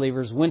and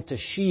unbelievers went to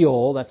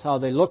Sheol. That's how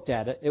they looked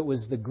at it. It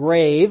was the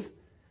grave.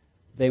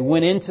 They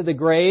went into the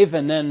grave,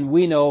 and then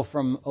we know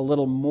from a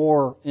little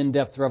more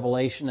in-depth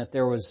revelation that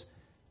there was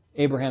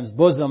Abraham's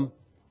bosom,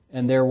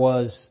 and there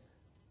was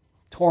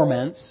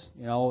torments.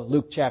 You know,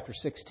 Luke chapter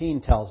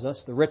 16 tells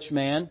us, the rich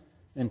man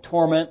in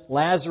torment,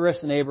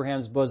 Lazarus in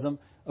Abraham's bosom,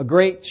 a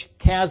great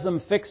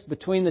chasm fixed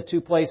between the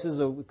two places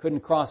that we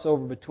couldn't cross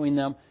over between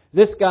them.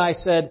 This guy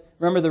said,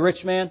 remember the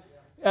rich man?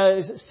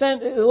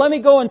 Let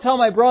me go and tell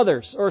my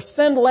brothers, or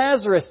send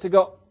Lazarus to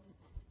go.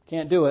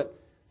 Can't do it.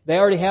 They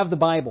already have the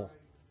Bible.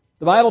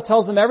 The Bible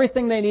tells them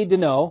everything they need to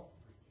know.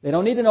 They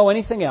don't need to know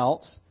anything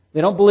else.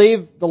 They don't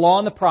believe the law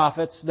and the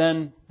prophets,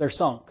 then they're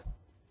sunk.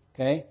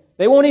 Okay?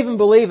 They won't even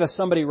believe if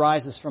somebody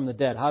rises from the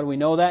dead. How do we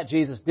know that?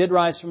 Jesus did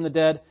rise from the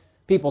dead.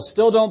 People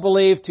still don't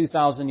believe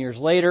 2,000 years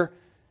later.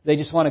 They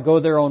just want to go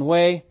their own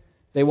way.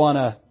 They want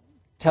to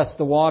test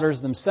the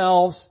waters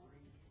themselves.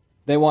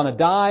 They want to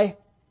die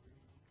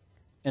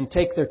and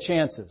take their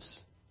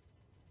chances.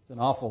 It's an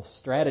awful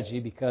strategy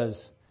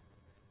because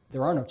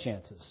there are no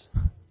chances.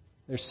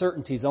 There's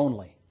certainties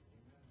only.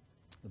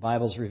 The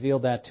Bible's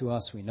revealed that to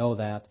us. We know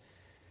that.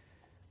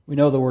 We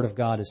know the Word of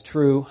God is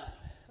true.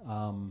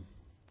 Of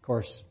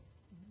course,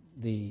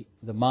 the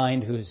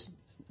mind who is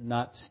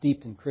not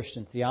steeped in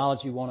Christian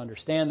theology won't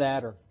understand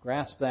that or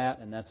grasp that,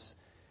 and that's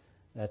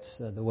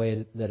the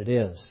way that it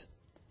is.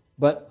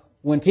 But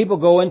when people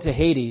go into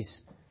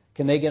Hades,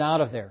 can they get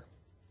out of there?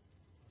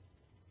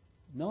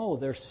 No,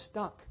 they're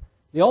stuck.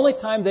 The only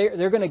time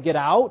they're going to get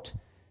out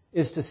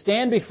is to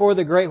stand before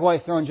the great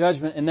white throne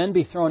judgment and then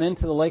be thrown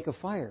into the lake of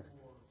fire.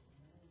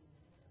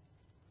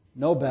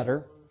 No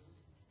better.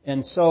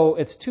 And so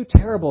it's too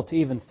terrible to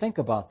even think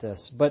about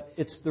this, but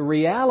it's the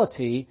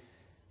reality.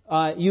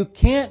 You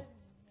can't,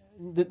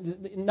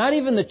 not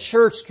even the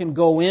church can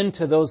go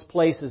into those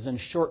places and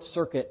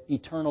short-circuit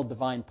eternal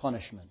divine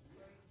punishment.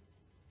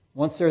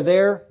 Once they're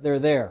there, they're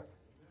there.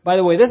 By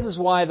the way, this is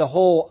why the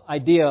whole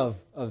idea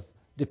of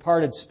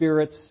departed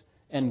spirits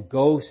and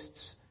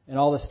ghosts and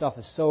all this stuff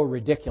is so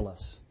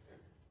ridiculous.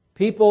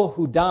 People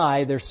who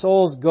die, their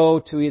souls go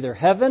to either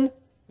heaven,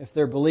 if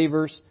they're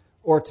believers,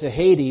 or to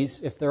Hades,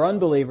 if they're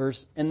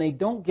unbelievers, and they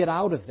don't get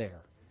out of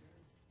there.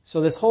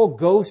 So this whole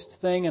ghost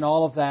thing and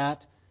all of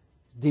that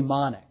is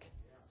demonic.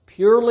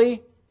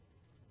 Purely,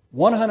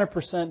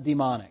 100%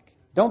 demonic.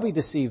 Don't be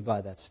deceived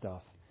by that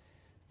stuff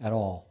at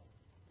all.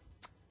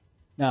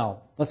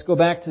 Now, let's go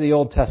back to the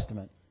Old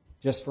Testament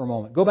just for a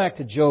moment. Go back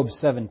to Job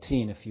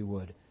 17, if you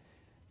would.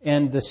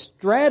 And the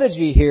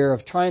strategy here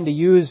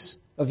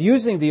of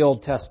using the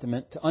Old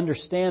Testament to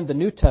understand the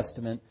New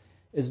Testament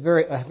is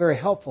a very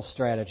helpful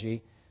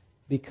strategy,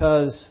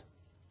 because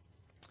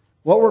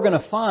what we're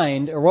going to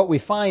find, or what we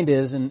find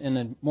is, in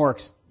a more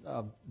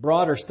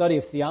broader study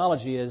of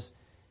theology, is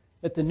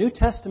that the New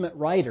Testament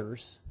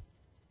writers,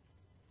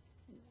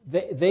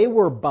 they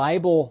were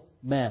Bible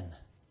men.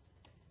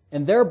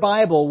 And their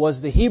Bible was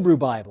the Hebrew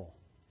Bible,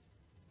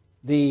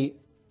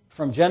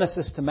 from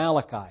Genesis to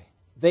Malachi.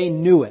 They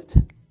knew it.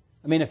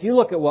 I mean, if you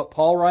look at what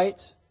Paul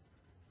writes,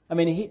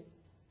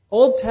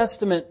 Old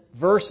Testament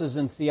verses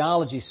in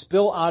theology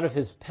spill out of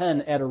his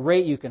pen at a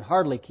rate you can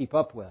hardly keep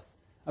up with.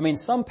 I mean,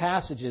 some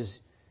passages,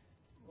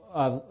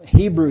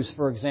 Hebrews,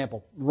 for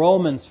example,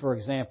 Romans, for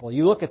example,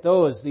 you look at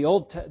those,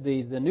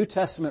 the New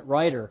Testament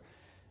writer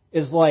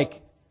is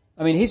like,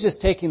 he's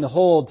just taking the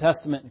whole Old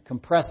Testament and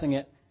compressing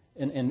it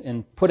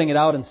and putting it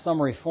out in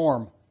summary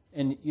form,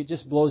 and it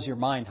just blows your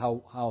mind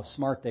how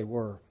smart they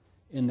were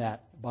in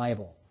that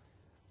Bible.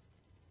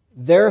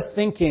 Their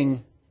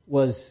thinking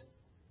was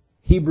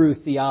Hebrew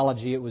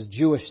theology. It was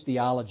Jewish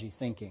theology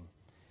thinking.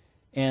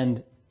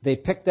 And they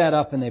pick that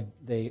up and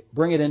they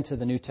bring it into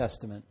the New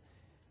Testament.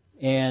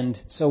 And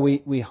so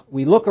we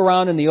look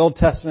around in the Old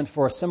Testament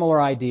for a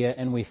similar idea,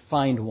 and we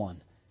find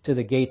one, to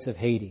the gates of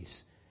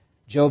Hades.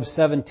 Job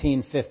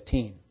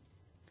 17:15.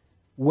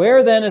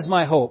 Where then is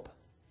my hope?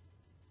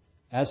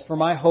 As for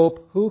my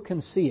hope, who can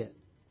see it?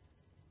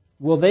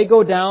 Will they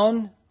go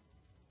down?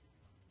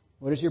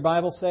 What does your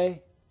Bible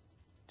say?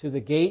 To the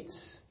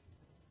gates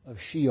of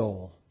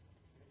Sheol.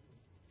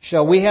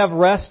 Shall we have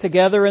rest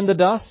together in the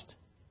dust?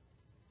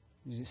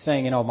 He's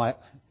saying,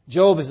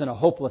 Job is in a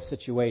hopeless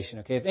situation.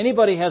 Okay, if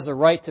anybody has a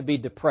right to be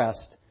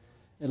depressed,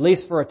 at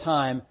least for a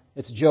time,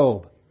 it's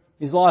Job.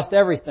 He's lost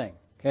everything.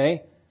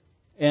 Okay,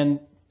 and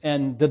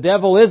the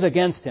devil is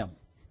against him.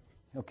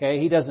 Okay?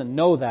 He doesn't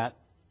know that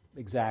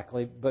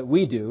exactly, but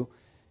we do.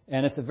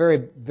 And it's a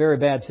very, very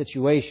bad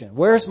situation.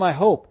 Where's my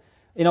hope?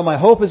 My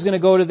hope is going to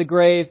go to the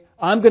grave.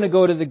 I'm going to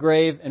go to the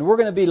grave, and we're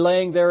going to be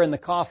laying there in the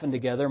coffin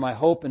together, my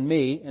hope and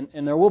me,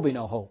 and there will be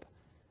no hope.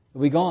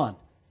 It'll be gone.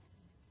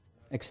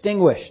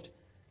 Extinguished.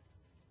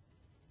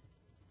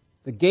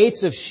 The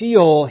gates of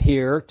Sheol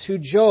here to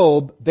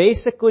Job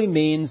basically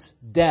means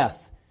death.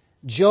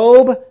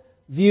 Job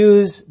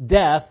views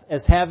death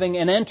as having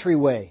an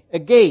entryway, a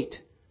gate.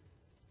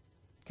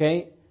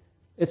 Okay?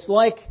 It's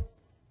like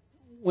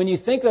when you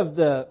think of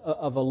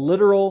a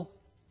literal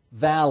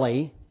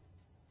valley,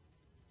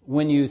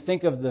 when you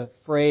think of the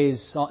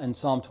phrase in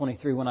Psalm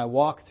 23, when I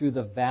walk through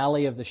the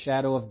valley of the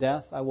shadow of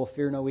death, I will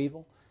fear no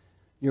evil.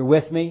 You're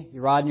with me,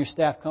 your rod and your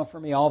staff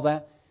comfort me, all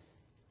that.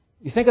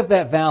 You think of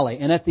that valley,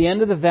 and at the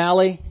end of the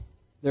valley,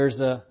 there's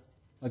a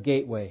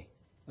gateway,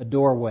 a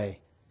doorway.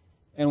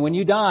 And when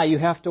you die, you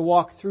have to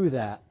walk through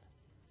that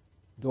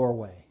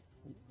doorway.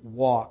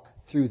 Walk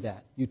through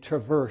that. You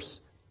traverse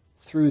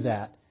through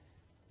that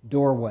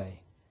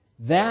doorway.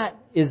 That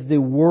is the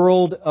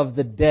world of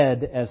the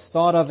dead as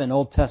thought of in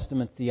Old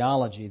Testament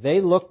theology. They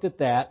looked at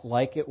that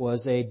like it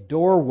was a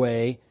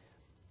doorway.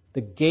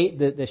 The gate,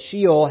 the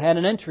Sheol had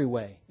an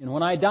entryway. And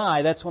when I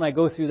die, that's when I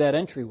go through that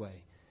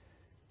entryway.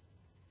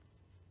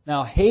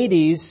 Now,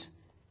 Hades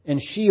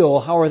and Sheol,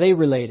 how are they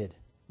related?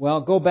 Well,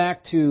 go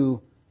back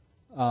to,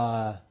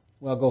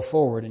 go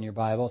forward in your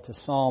Bible to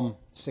Psalm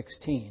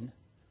 16.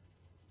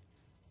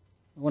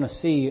 I want to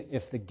see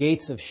if the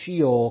gates of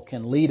Sheol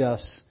can lead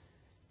us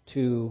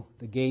to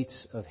the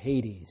gates of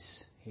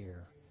Hades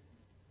here.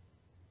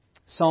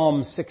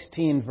 Psalm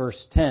 16,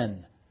 verse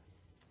 10.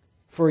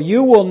 For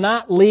you will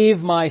not leave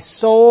my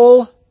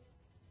soul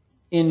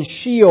in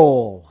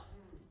Sheol,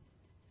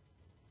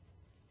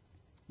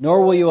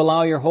 nor will you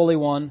allow your Holy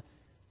One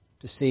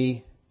to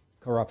see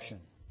corruption.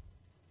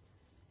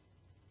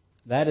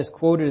 That is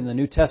quoted in the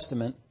New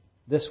Testament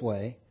this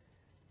way.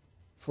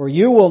 For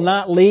you will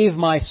not leave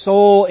my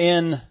soul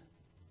in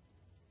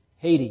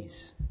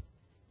Hades,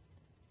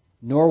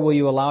 nor will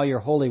you allow your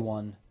Holy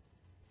One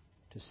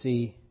to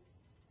see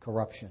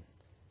corruption.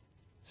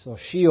 So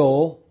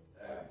Sheol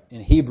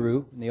in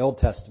Hebrew, in the Old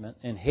Testament,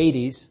 and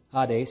Hades,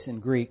 Hades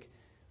in Greek,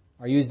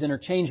 are used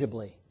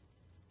interchangeably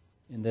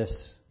in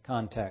this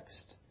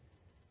context,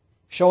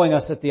 showing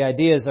us that the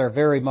ideas are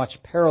very much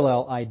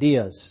parallel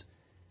ideas.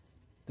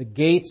 The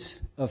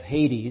gates of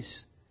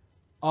Hades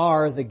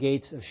are the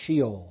gates of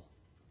Sheol.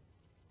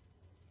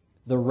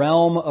 The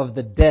realm of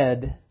the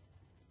dead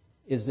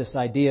is this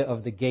idea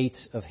of the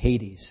gates of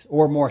Hades.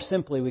 Or more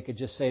simply, we could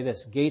just say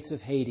this: gates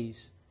of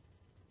Hades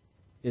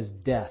is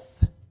death.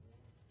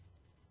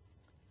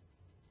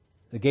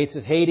 The gates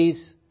of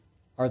Hades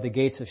are the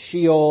gates of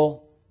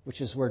Sheol, which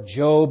is where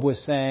Job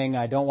was saying,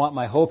 I don't want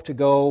my hope to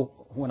go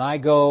when I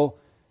go.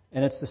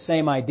 And it's the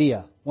same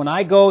idea. When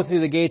I go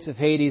through the gates of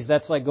Hades,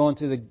 that's like going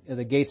through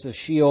the gates of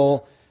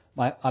Sheol.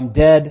 I'm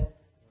dead.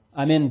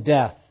 I'm in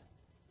death.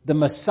 The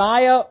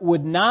Messiah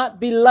would not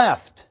be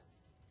left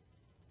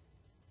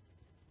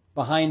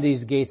behind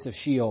these gates of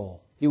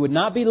Sheol. He would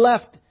not be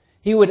left.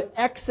 He would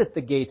exit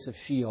the gates of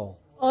Sheol.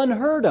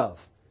 Unheard of.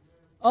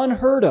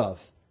 Unheard of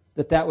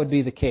that would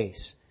be the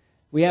case.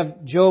 We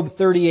have Job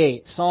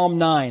 38, Psalm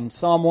 9,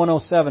 Psalm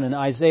 107, and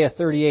Isaiah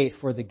 38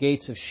 for the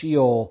gates of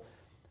Sheol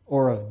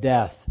or of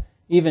death.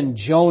 Even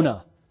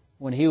Jonah,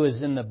 when he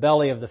was in the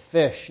belly of the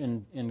fish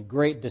in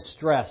great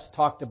distress,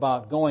 talked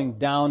about going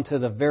down to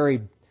the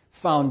very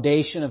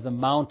foundation of the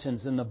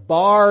mountains, and the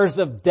bars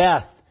of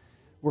death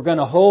were going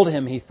to hold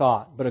him, he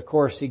thought. But of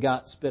course he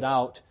got spit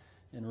out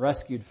and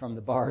rescued from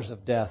the bars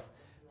of death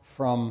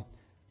from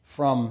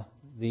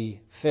the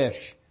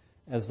fish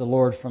as the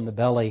Lord from the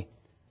belly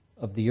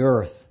of the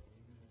earth.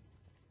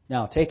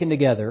 Now, taken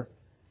together,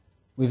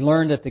 we've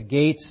learned that the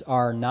gates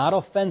are not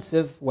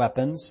offensive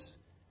weapons.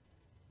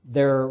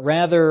 They're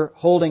rather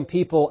holding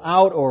people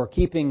out or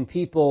keeping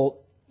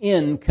people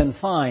in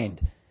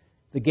confined.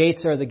 The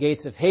gates are the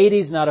gates of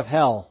Hades, not of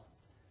hell.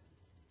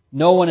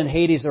 No one in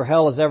Hades or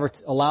hell is ever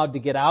allowed to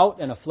get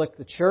out and afflict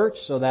the church,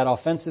 so that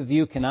offensive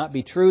view cannot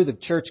be true. The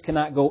church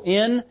cannot go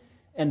in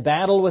and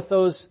battle with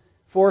those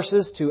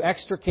forces to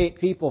extricate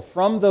people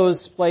from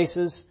those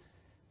places.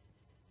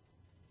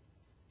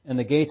 And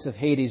the gates of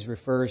Hades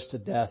refers to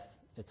death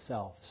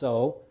itself.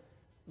 So,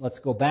 let's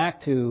go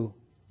back to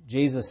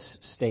Jesus'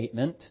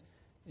 statement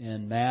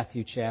in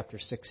Matthew chapter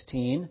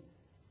 16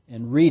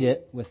 and read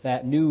it with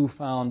that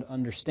newfound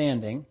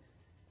understanding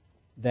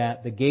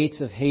that the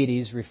gates of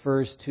Hades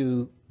refers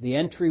to the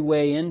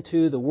entryway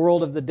into the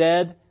world of the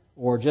dead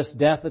or just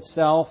death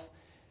itself.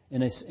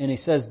 And he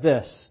says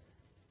this: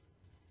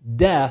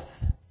 death,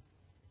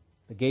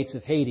 the gates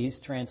of Hades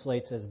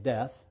translates as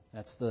death.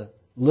 That's the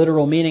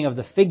literal meaning of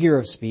the figure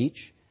of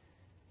speech.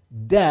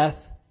 Death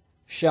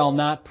shall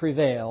not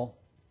prevail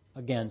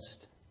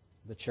against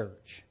the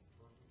church.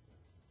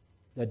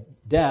 The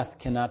death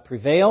cannot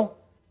prevail.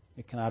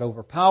 It cannot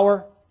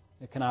overpower.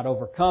 It cannot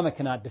overcome. It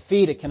cannot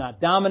defeat. It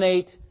cannot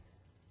dominate.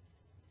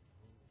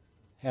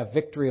 Have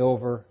victory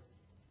over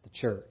the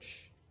church.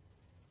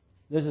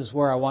 this is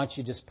where I want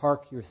you to just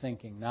park your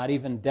thinking. Not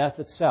even death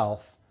itself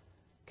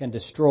can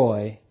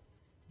destroy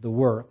the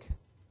work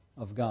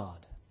of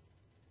God.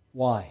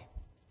 Why?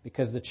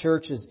 Because the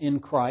church is in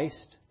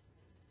Christ,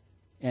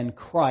 and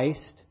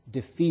Christ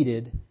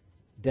defeated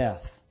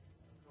death.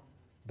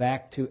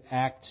 Back to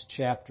Acts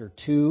chapter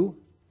 2.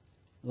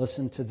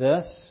 Listen to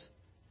this.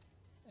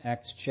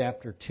 Acts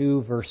chapter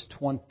 2, verse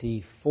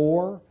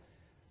 24.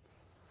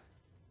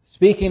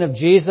 Speaking of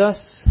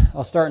Jesus,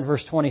 I'll start in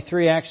verse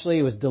 23 actually.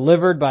 He was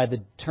delivered by the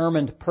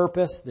determined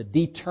purpose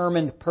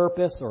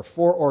or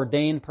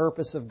foreordained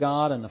purpose of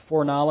God and the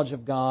foreknowledge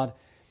of God.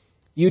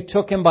 You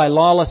took him by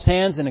lawless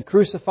hands and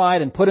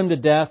crucified and put him to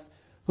death,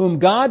 whom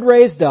God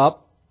raised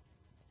up,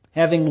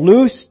 having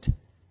loosed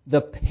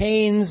the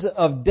pains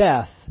of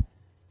death,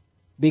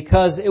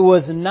 because it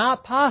was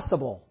not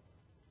possible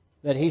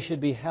that he should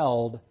be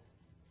held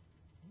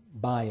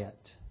by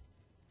it.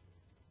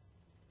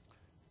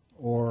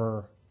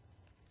 Or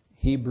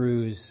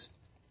Hebrews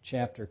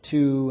chapter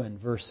 2 and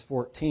verse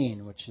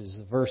 14, which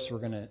is a verse we're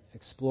going to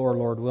explore,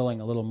 Lord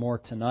willing, a little more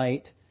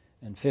tonight,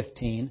 and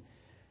 15.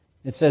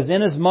 It says,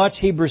 Inasmuch,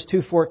 Hebrews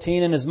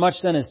 2:14, inasmuch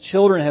then as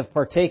children have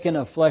partaken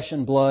of flesh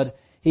and blood,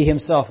 he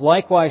himself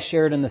likewise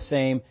shared in the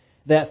same,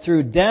 that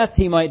through death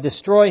he might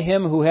destroy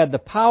him who had the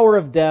power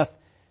of death,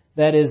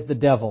 that is, the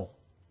devil.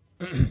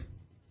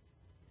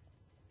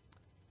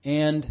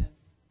 And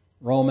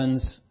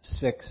Romans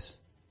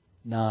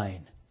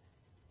 6:9.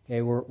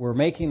 Okay, we're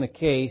making the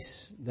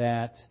case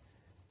that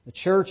the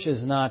church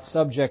is not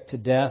subject to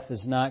death,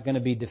 is not going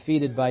to be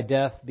defeated by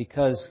death,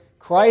 because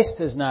Christ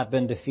has not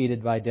been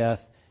defeated by death,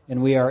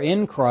 and we are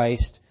in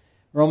Christ.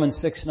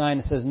 Romans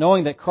 6:9 says,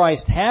 knowing that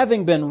Christ,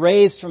 having been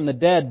raised from the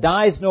dead,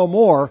 dies no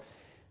more,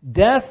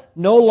 death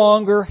no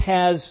longer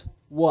has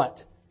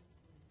what?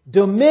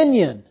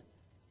 Dominion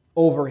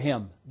over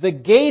him. The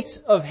gates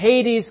of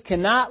Hades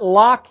cannot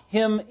lock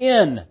him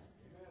in.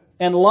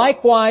 And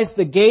likewise,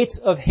 the gates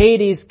of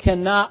Hades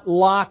cannot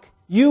lock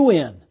you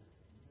in.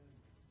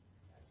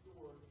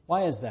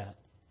 Why is that?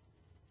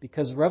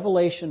 Because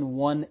Revelation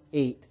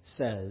 1:8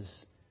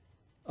 says,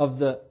 of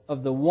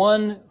the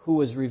one who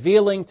was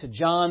revealing to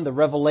John the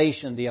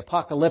revelation, the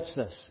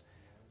apocalypsis,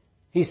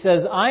 he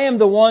says, I am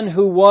the one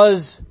who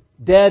was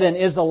dead and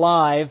is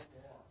alive.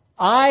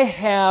 I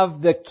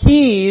have the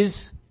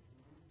keys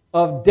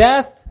of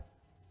death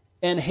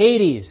and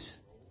Hades.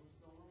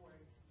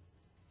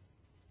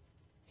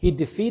 He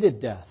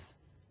defeated death.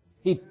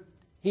 He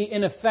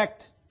in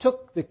effect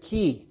took the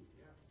key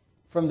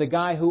from the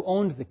guy who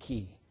owned the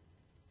key.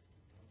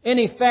 In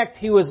effect,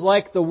 he was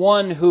like the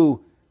one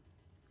who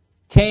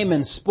came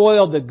and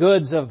spoiled the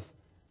goods of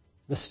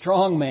the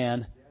strong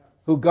man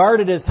who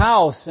guarded his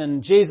house,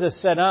 and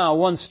Jesus said,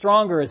 one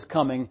stronger is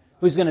coming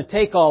who's going to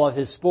take all of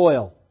his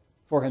spoil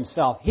for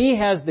himself. He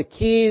has the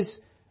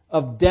keys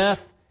of death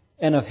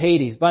and of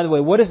Hades. By the way,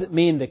 what does it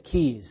mean, the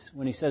keys,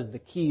 when he says the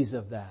keys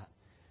of that?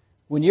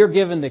 When you're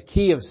given the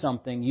key of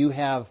something, you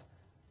have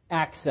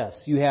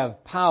access, you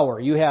have power,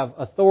 you have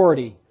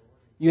authority,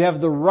 you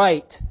have the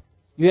right,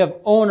 you have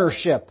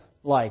ownership,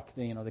 like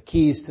the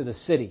keys to the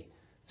city,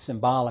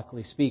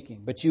 symbolically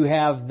speaking. But you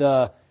have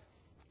the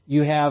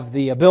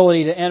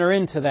ability to enter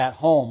into that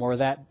home or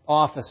that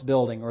office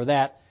building or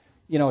that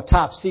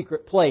top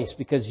secret place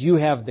because you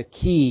have the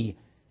key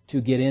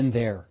to get in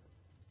there.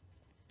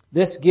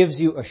 This gives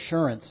you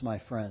assurance, my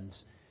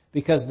friends,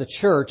 because the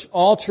church,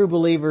 all true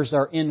believers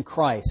are in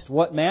Christ.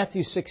 What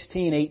Matthew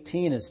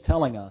 16:18 is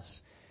telling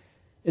us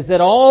is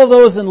that all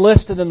those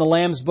enlisted in the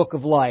Lamb's Book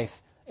of Life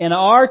and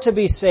are to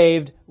be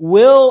saved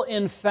will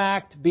in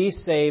fact be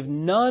saved.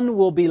 None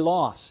will be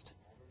lost.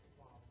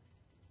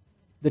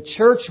 The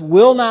church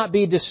will not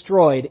be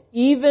destroyed,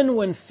 even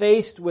when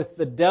faced with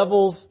the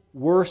devil's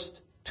worst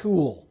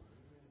tool.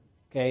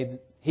 Okay,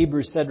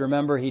 Hebrews said,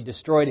 remember, he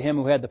destroyed him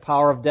who had the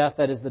power of death,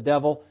 that is the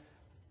devil.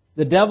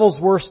 The devil's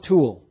worst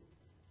tool,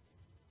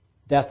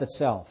 death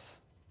itself.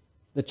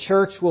 The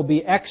church will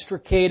be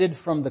extricated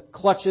from the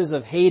clutches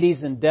of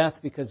Hades and death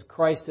because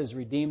Christ has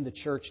redeemed the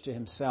church to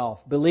himself.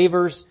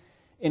 Believers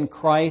in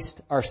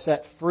Christ are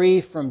set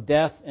free from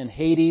death and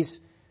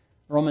Hades.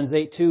 Romans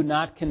 8:2,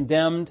 not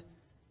condemned.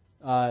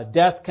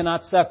 Death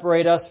cannot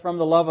separate us from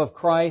the love of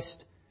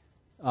Christ.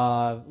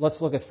 Let's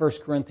look at 1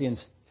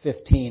 Corinthians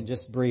 15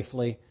 just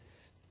briefly.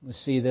 We'll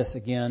see this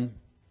again.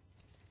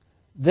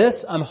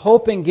 This, I'm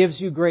hoping, gives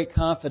you great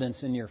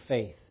confidence in your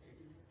faith.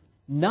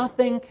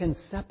 Nothing can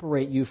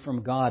separate you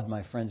from God,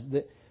 my friends.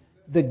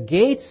 The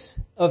gates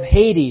of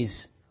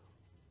Hades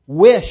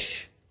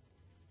wish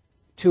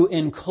to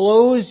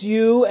enclose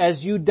you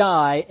as you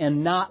die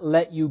and not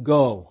let you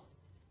go.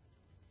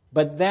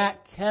 But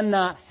that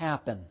cannot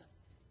happen.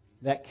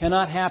 That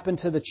cannot happen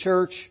to the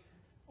church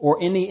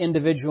or any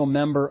individual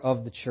member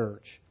of the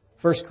church.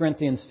 1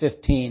 Corinthians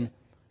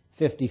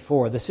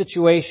 15:54. The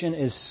situation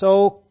is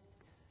so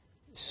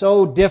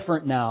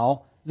different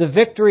now. The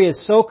victory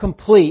is so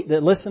complete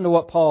that listen to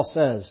what Paul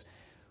says.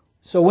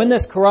 So when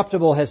this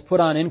corruptible has put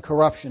on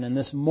incorruption and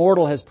this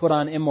mortal has put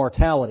on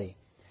immortality,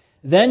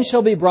 Then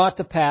shall be brought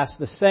to pass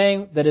the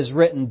saying that is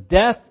written,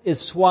 Death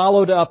is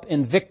swallowed up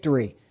in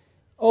victory.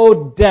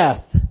 O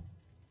death,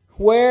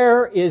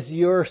 where is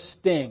your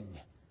sting?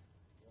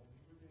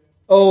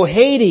 O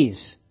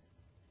Hades,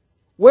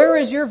 where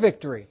is your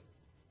victory?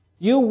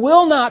 You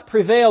will not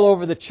prevail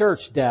over the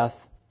church, death.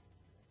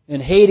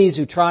 And Hades,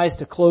 who tries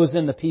to close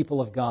in the people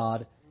of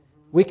God,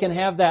 we can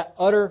have that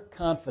utter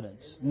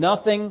confidence.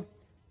 Nothing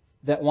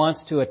that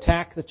wants to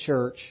attack the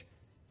church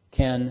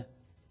can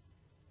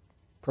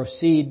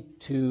proceed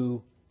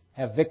to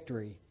have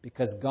victory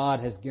because God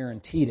has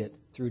guaranteed it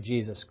through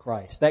Jesus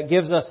Christ. That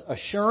gives us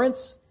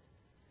assurance.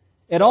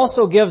 It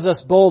also gives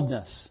us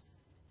boldness.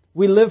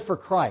 We live for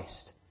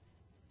Christ.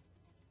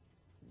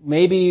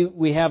 Maybe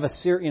we have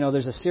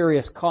there's a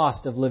serious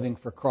cost of living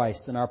for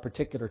Christ in our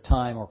particular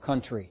time or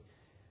country.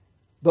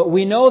 But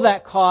we know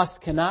that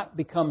cost cannot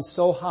become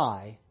so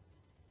high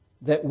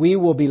that we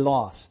will be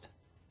lost.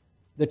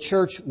 The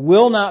church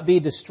will not be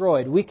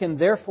destroyed. We can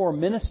therefore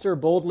minister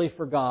boldly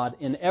for God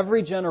in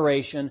every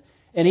generation,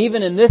 and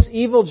even in this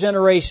evil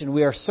generation,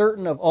 we are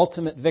certain of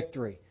ultimate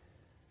victory.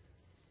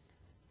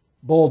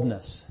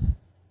 Boldness,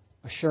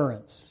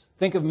 assurance.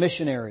 Think of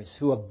missionaries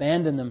who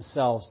abandon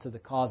themselves to the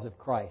cause of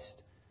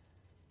Christ.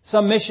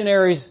 Some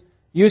missionaries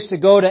used to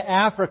go to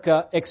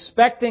Africa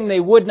expecting they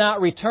would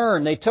not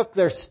return. They took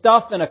their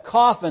stuff in a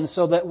coffin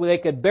so that they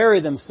could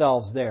bury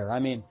themselves there.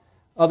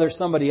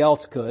 Somebody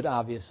else could,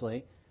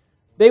 obviously.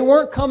 They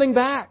weren't coming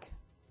back.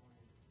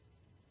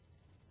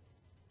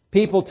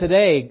 People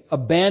today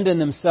abandon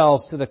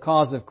themselves to the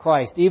cause of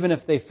Christ. Even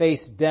if they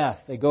face death,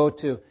 they go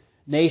to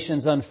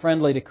nations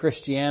unfriendly to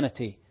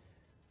Christianity.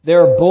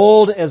 They're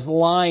bold as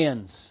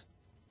lions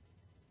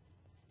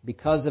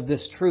because of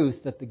this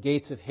truth that the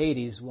gates of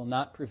Hades will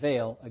not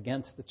prevail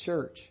against the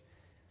church.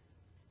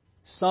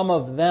 Some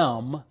of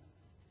them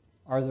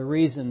are the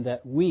reason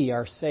that we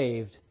are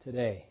saved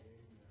today.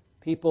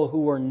 People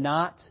who were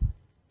not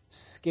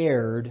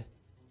scared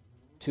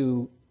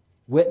to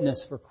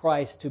witness for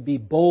Christ, to be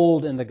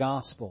bold in the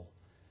gospel.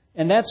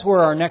 And that's where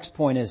our next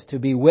point is, to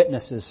be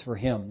witnesses for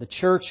Him. The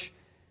church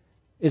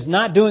is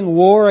not doing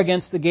war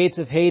against the gates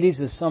of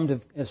Hades, as some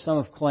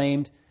have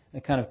claimed,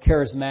 a kind of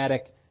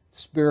charismatic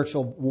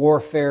spiritual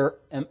warfare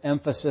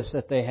emphasis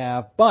that they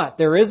have. But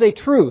there is a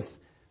truth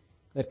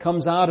that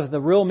comes out of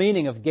the real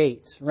meaning of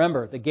gates.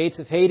 Remember, the gates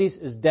of Hades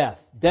is death.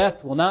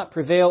 Death will not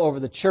prevail over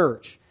the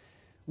church.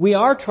 We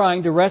are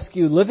trying to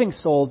rescue living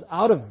souls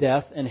out of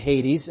death and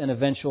Hades and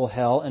eventual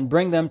hell and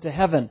bring them to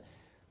heaven.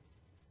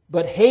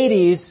 But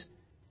Hades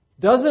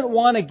doesn't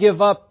want to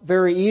give up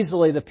very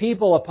easily the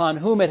people upon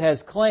whom it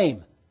has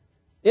claim.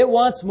 It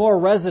wants more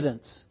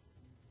residents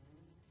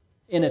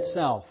in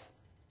itself.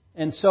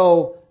 And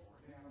so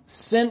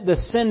the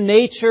sin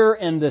nature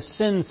and the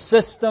sin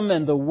system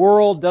and the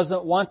world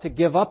doesn't want to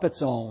give up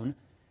its own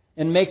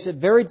and makes it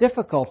very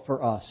difficult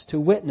for us to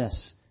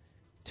witness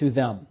to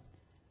them.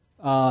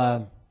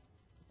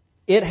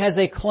 It has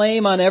a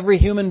claim on every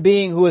human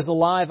being who is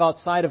alive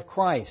outside of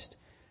Christ.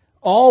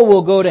 All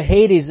will go to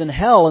Hades and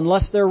hell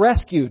unless they're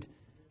rescued.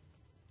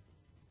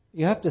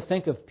 You have to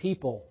think of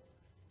people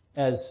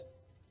as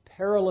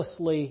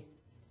perilously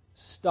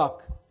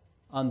stuck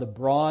on the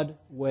broad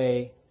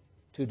way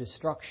to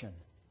destruction.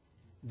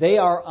 They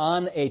are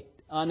on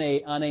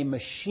a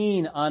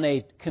machine, on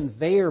a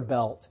conveyor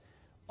belt,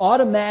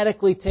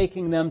 automatically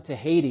taking them to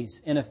Hades.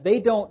 And if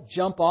they don't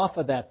jump off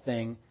of that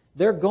thing,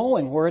 they're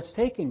going where it's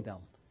taking them.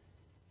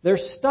 They're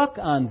stuck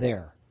on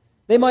there.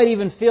 They might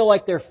even feel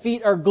like their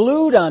feet are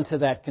glued onto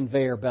that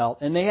conveyor belt,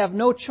 and they have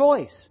no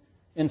choice.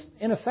 In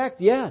effect,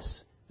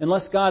 yes,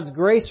 unless God's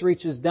grace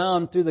reaches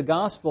down through the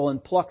gospel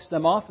and plucks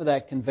them off of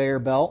that conveyor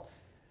belt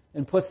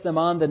and puts them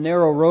on the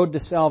narrow road to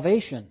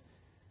salvation.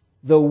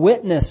 The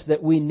witness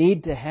that we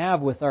need to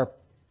have with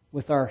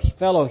our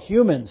fellow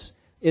humans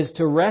is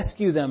to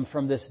rescue them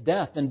from this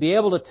death and be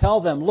able to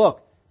tell them,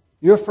 look,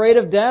 you're afraid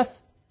of death?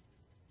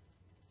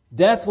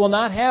 Death will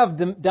not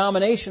have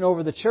domination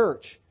over the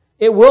church.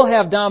 It will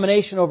have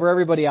domination over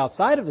everybody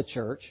outside of the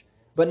church,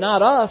 but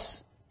not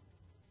us.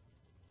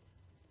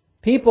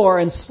 People are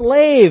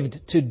enslaved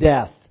to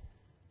death.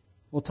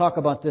 We'll talk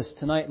about this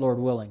tonight, Lord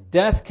willing.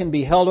 Death can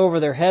be held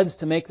over their heads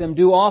to make them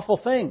do awful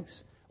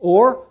things.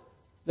 Or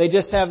they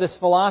just have this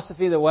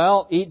philosophy that,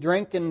 well, eat,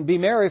 drink, and be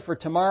merry, for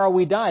tomorrow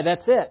we die.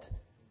 That's it.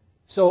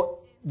 So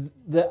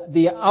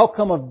the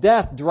outcome of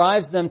death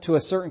drives them to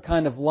a certain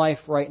kind of life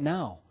right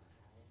now.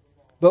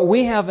 But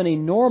we have an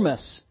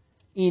enormous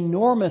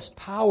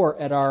power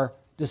at our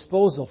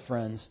disposal,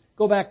 friends.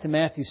 Go back to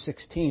Matthew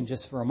 16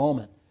 just for a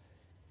moment.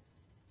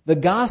 The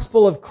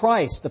gospel of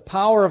Christ, the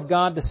power of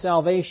God to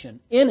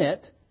salvation. In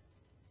it,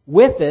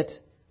 with it,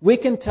 we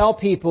can tell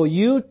people,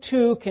 you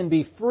too can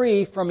be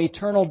free from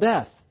eternal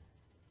death.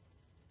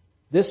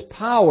 This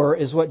power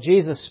is what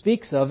Jesus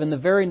speaks of in the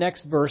very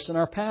next verse in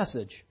our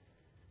passage.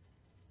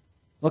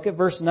 Look at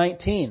verse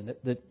 19.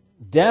 That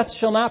death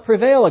shall not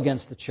prevail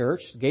against the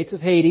church, the gates of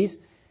Hades,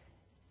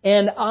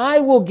 and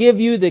I will give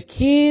you the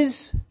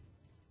keys,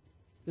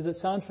 does it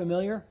sound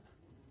familiar?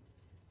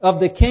 Of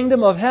the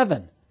kingdom of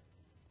heaven.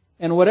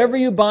 And whatever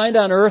you bind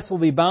on earth will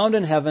be bound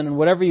in heaven, and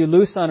whatever you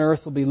loose on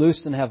earth will be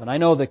loosed in heaven. I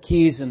know the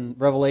keys in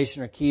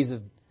Revelation are keys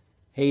of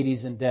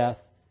Hades and death.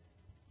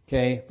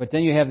 Okay, but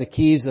then you have the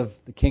keys of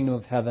the kingdom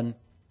of heaven.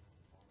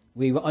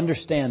 We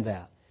understand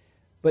that.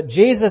 But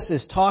Jesus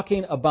is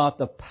talking about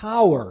the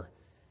power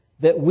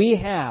that we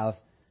have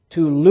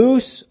to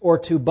loose or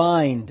to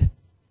bind. Have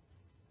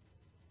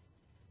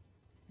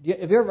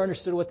you ever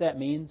understood what that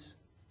means?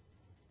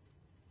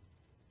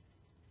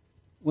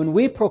 When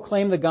we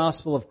proclaim the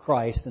gospel of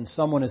Christ and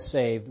someone is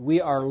saved, we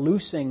are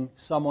loosing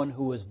someone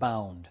who is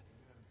bound.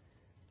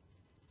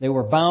 They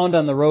were bound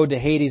on the road to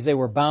Hades. They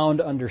were bound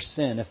under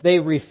sin. If they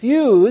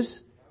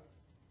refuse,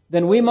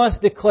 then we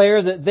must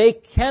declare that they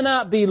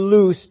cannot be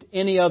loosed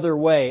any other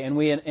way. And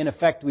in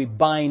effect, we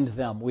bind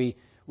them. We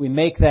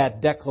make that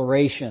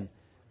declaration.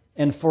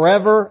 And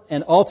forever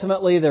and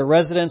ultimately their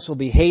residence will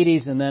be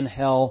Hades and then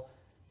hell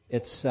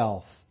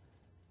itself.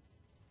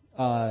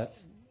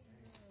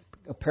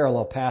 A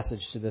parallel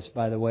passage to this,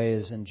 by the way,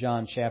 is in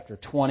John chapter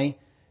 20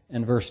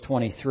 and verse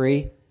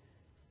 23.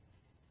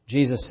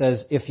 Jesus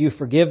says, "If you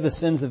forgive the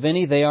sins of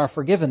any, they are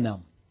forgiven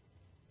them.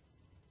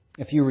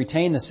 If you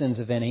retain the sins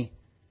of any,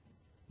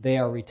 they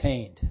are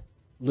retained."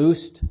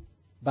 Loosed,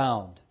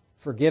 bound.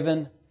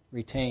 Forgiven,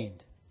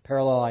 retained.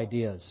 Parallel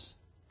ideas.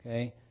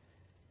 Okay?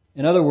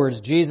 In other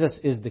words, Jesus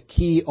is the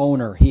key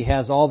owner. He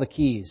has all the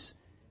keys.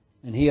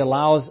 And He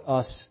allows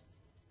us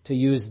to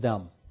use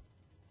them.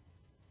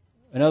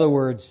 In other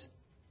words,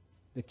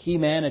 the key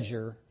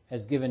manager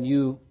has given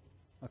you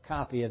a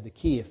copy of the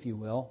key, if you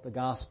will, the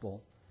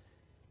gospel.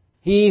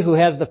 He who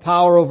has the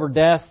power over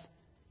death,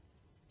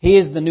 He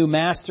is the new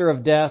master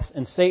of death,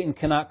 and Satan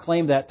cannot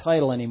claim that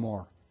title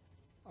anymore.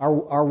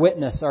 Our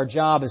witness, our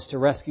job is to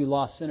rescue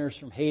lost sinners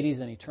from Hades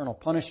and eternal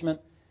punishment,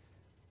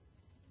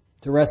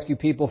 to rescue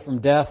people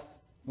from death,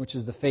 which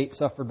is the fate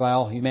suffered by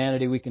all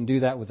humanity. We can do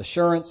that with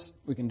assurance,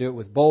 we can do it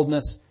with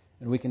boldness,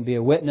 and we can be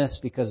a witness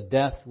because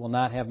death will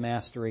not have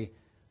mastery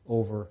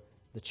over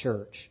the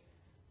church.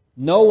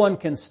 No one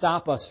can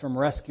stop us from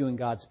rescuing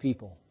God's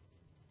people.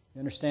 You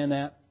understand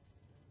that?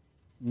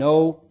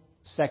 No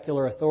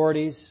secular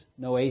authorities,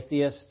 no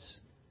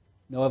atheists,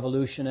 no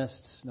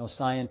evolutionists, no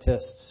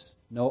scientists,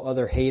 no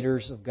other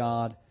haters of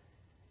God.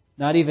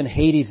 Not even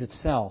Hades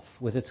itself,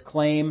 with its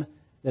claim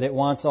that it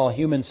wants all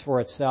humans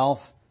for itself,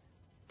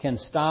 can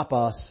stop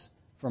us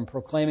from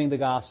proclaiming the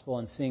gospel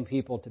and seeing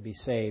people to be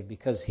saved,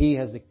 because He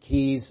has the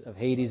keys of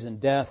Hades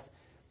and death,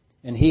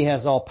 and He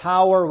has all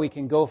power. We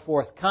can go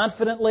forth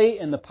confidently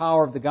in the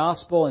power of the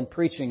gospel and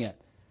preaching it.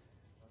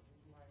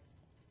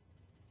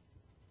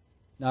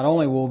 Not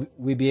only will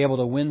we be able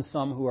to win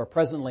some who are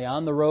presently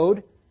on the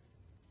road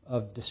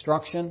of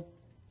destruction,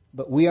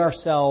 but we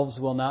ourselves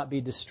will not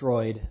be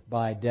destroyed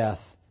by death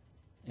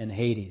and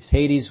Hades.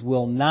 Hades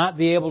will not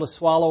be able to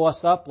swallow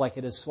us up like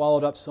it has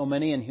swallowed up so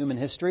many in human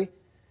history.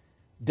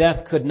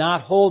 Death could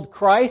not hold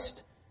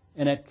Christ,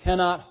 and it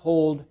cannot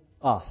hold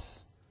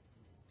us.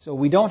 So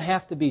we don't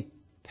have to be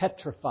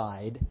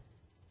petrified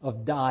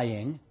of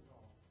dying,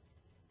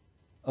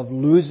 of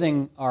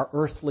losing our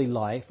earthly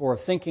life, or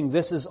of thinking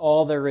this is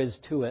all there is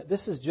to it.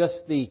 This is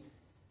just the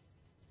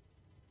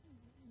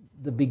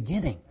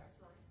beginning.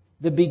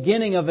 The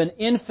beginning of an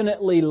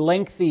infinitely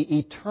lengthy,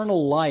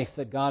 eternal life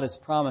that God has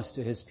promised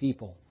to His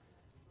people.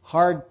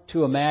 Hard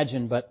to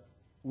imagine, but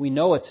we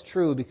know it's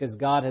true because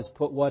God has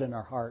put what in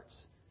our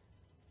hearts?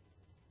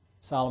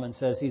 Solomon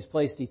says He's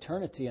placed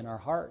eternity in our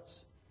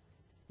hearts.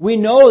 We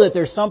know that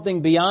there's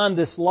something beyond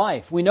this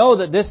life. We know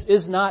that this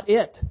is not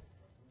it.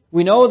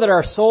 We know that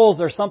our souls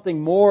are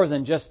something more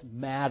than just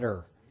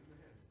matter,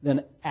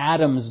 than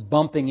atoms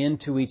bumping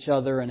into each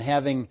other and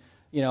having,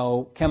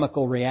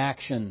 chemical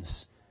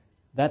reactions.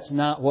 That's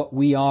not what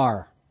we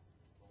are.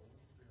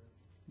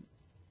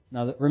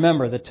 Now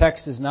remember, the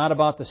text is not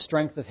about the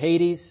strength of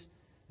Hades.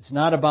 It's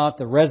not about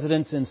the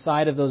residents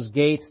inside of those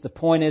gates. The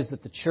point is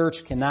that the church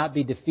cannot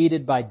be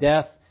defeated by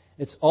death.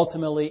 It's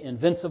ultimately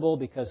invincible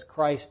because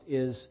Christ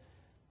is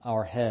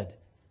our head.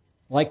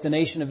 Like the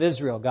nation of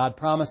Israel, God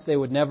promised they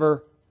would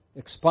never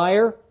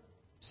expire.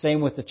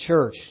 Same with the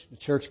church. The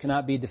church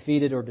cannot be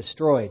defeated or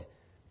destroyed.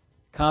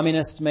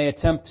 Communists may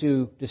attempt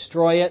to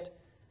destroy it.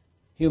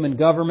 Human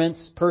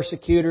governments,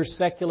 persecutors,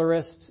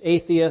 secularists,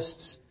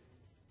 atheists,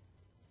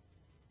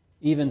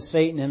 even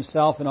Satan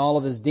himself and all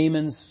of his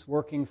demons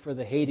working for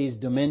the Hades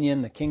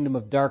dominion, the kingdom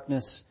of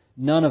darkness,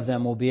 none of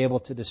them will be able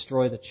to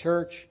destroy the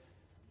church.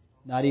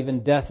 Not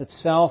even death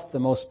itself, the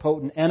most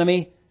potent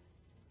enemy.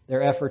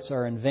 Their efforts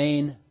are in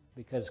vain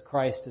because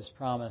Christ has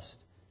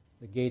promised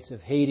the gates of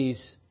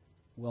Hades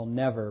will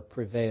never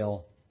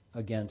prevail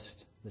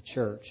against the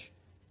church.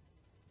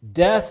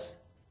 Death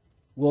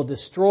will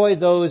destroy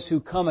those who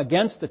come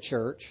against the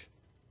church,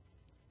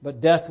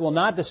 but death will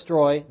not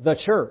destroy the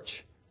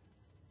church.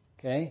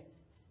 Okay?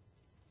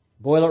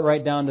 Boil it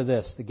right down to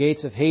this. The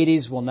gates of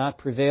Hades will not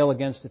prevail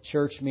against the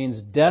church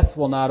means death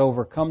will not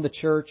overcome the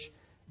church.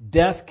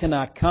 Death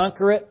cannot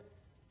conquer it.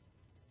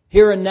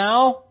 Here and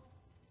now,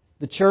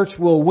 the church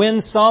will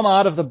win some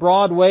out of the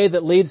broad way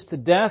that leads to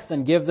death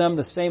and give them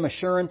the same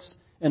assurance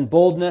and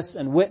boldness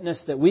and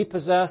witness that we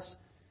possess.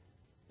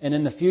 And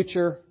in the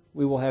future,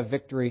 we will have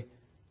victory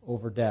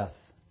over death.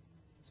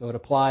 So it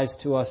applies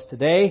to us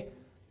today.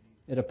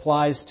 It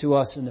applies to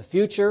us in the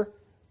future.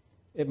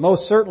 It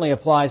most certainly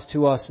applies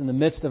to us in the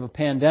midst of a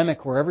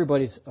pandemic where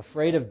everybody's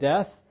afraid of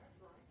death.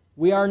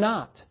 We are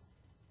not.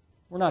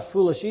 We're not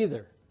foolish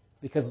either,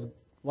 because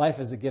life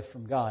is a gift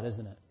from God,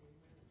 isn't it?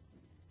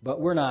 But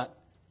we're not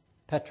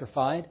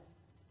petrified.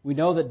 We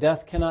know that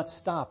death cannot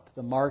stop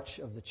the march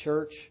of the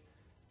church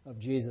of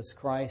Jesus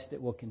Christ.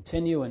 It will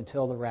continue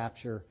until the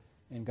rapture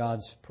and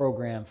God's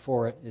program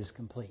for it is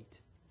complete.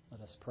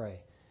 Let us pray.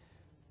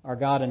 Our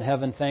God in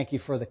heaven, thank you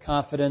for the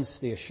confidence,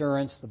 the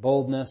assurance, the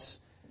boldness,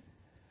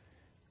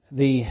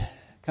 the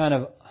kind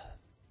of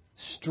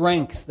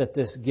strength that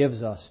this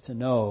gives us to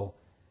know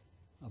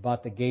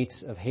about the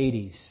gates of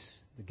Hades,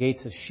 the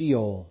gates of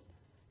Sheol,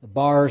 the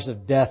bars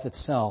of death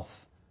itself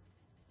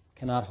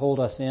cannot hold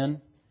us in,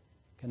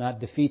 cannot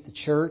defeat the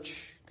church,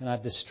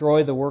 cannot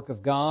destroy the work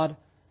of God.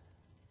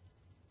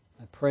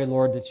 I pray,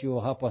 Lord, that you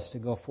will help us to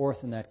go forth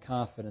in that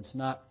confidence,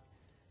 not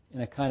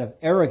in a kind of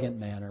arrogant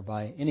manner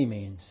by any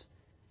means,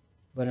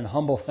 but in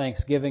humble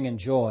thanksgiving and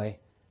joy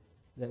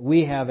that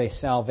we have a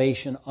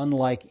salvation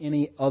unlike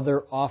any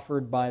other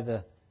offered by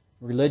the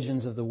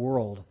religions of the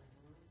world.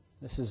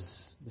 This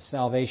is the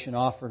salvation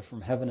offered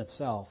from heaven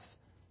itself.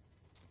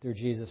 Through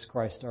Jesus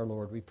Christ our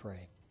Lord, we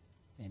pray.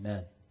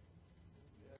 Amen.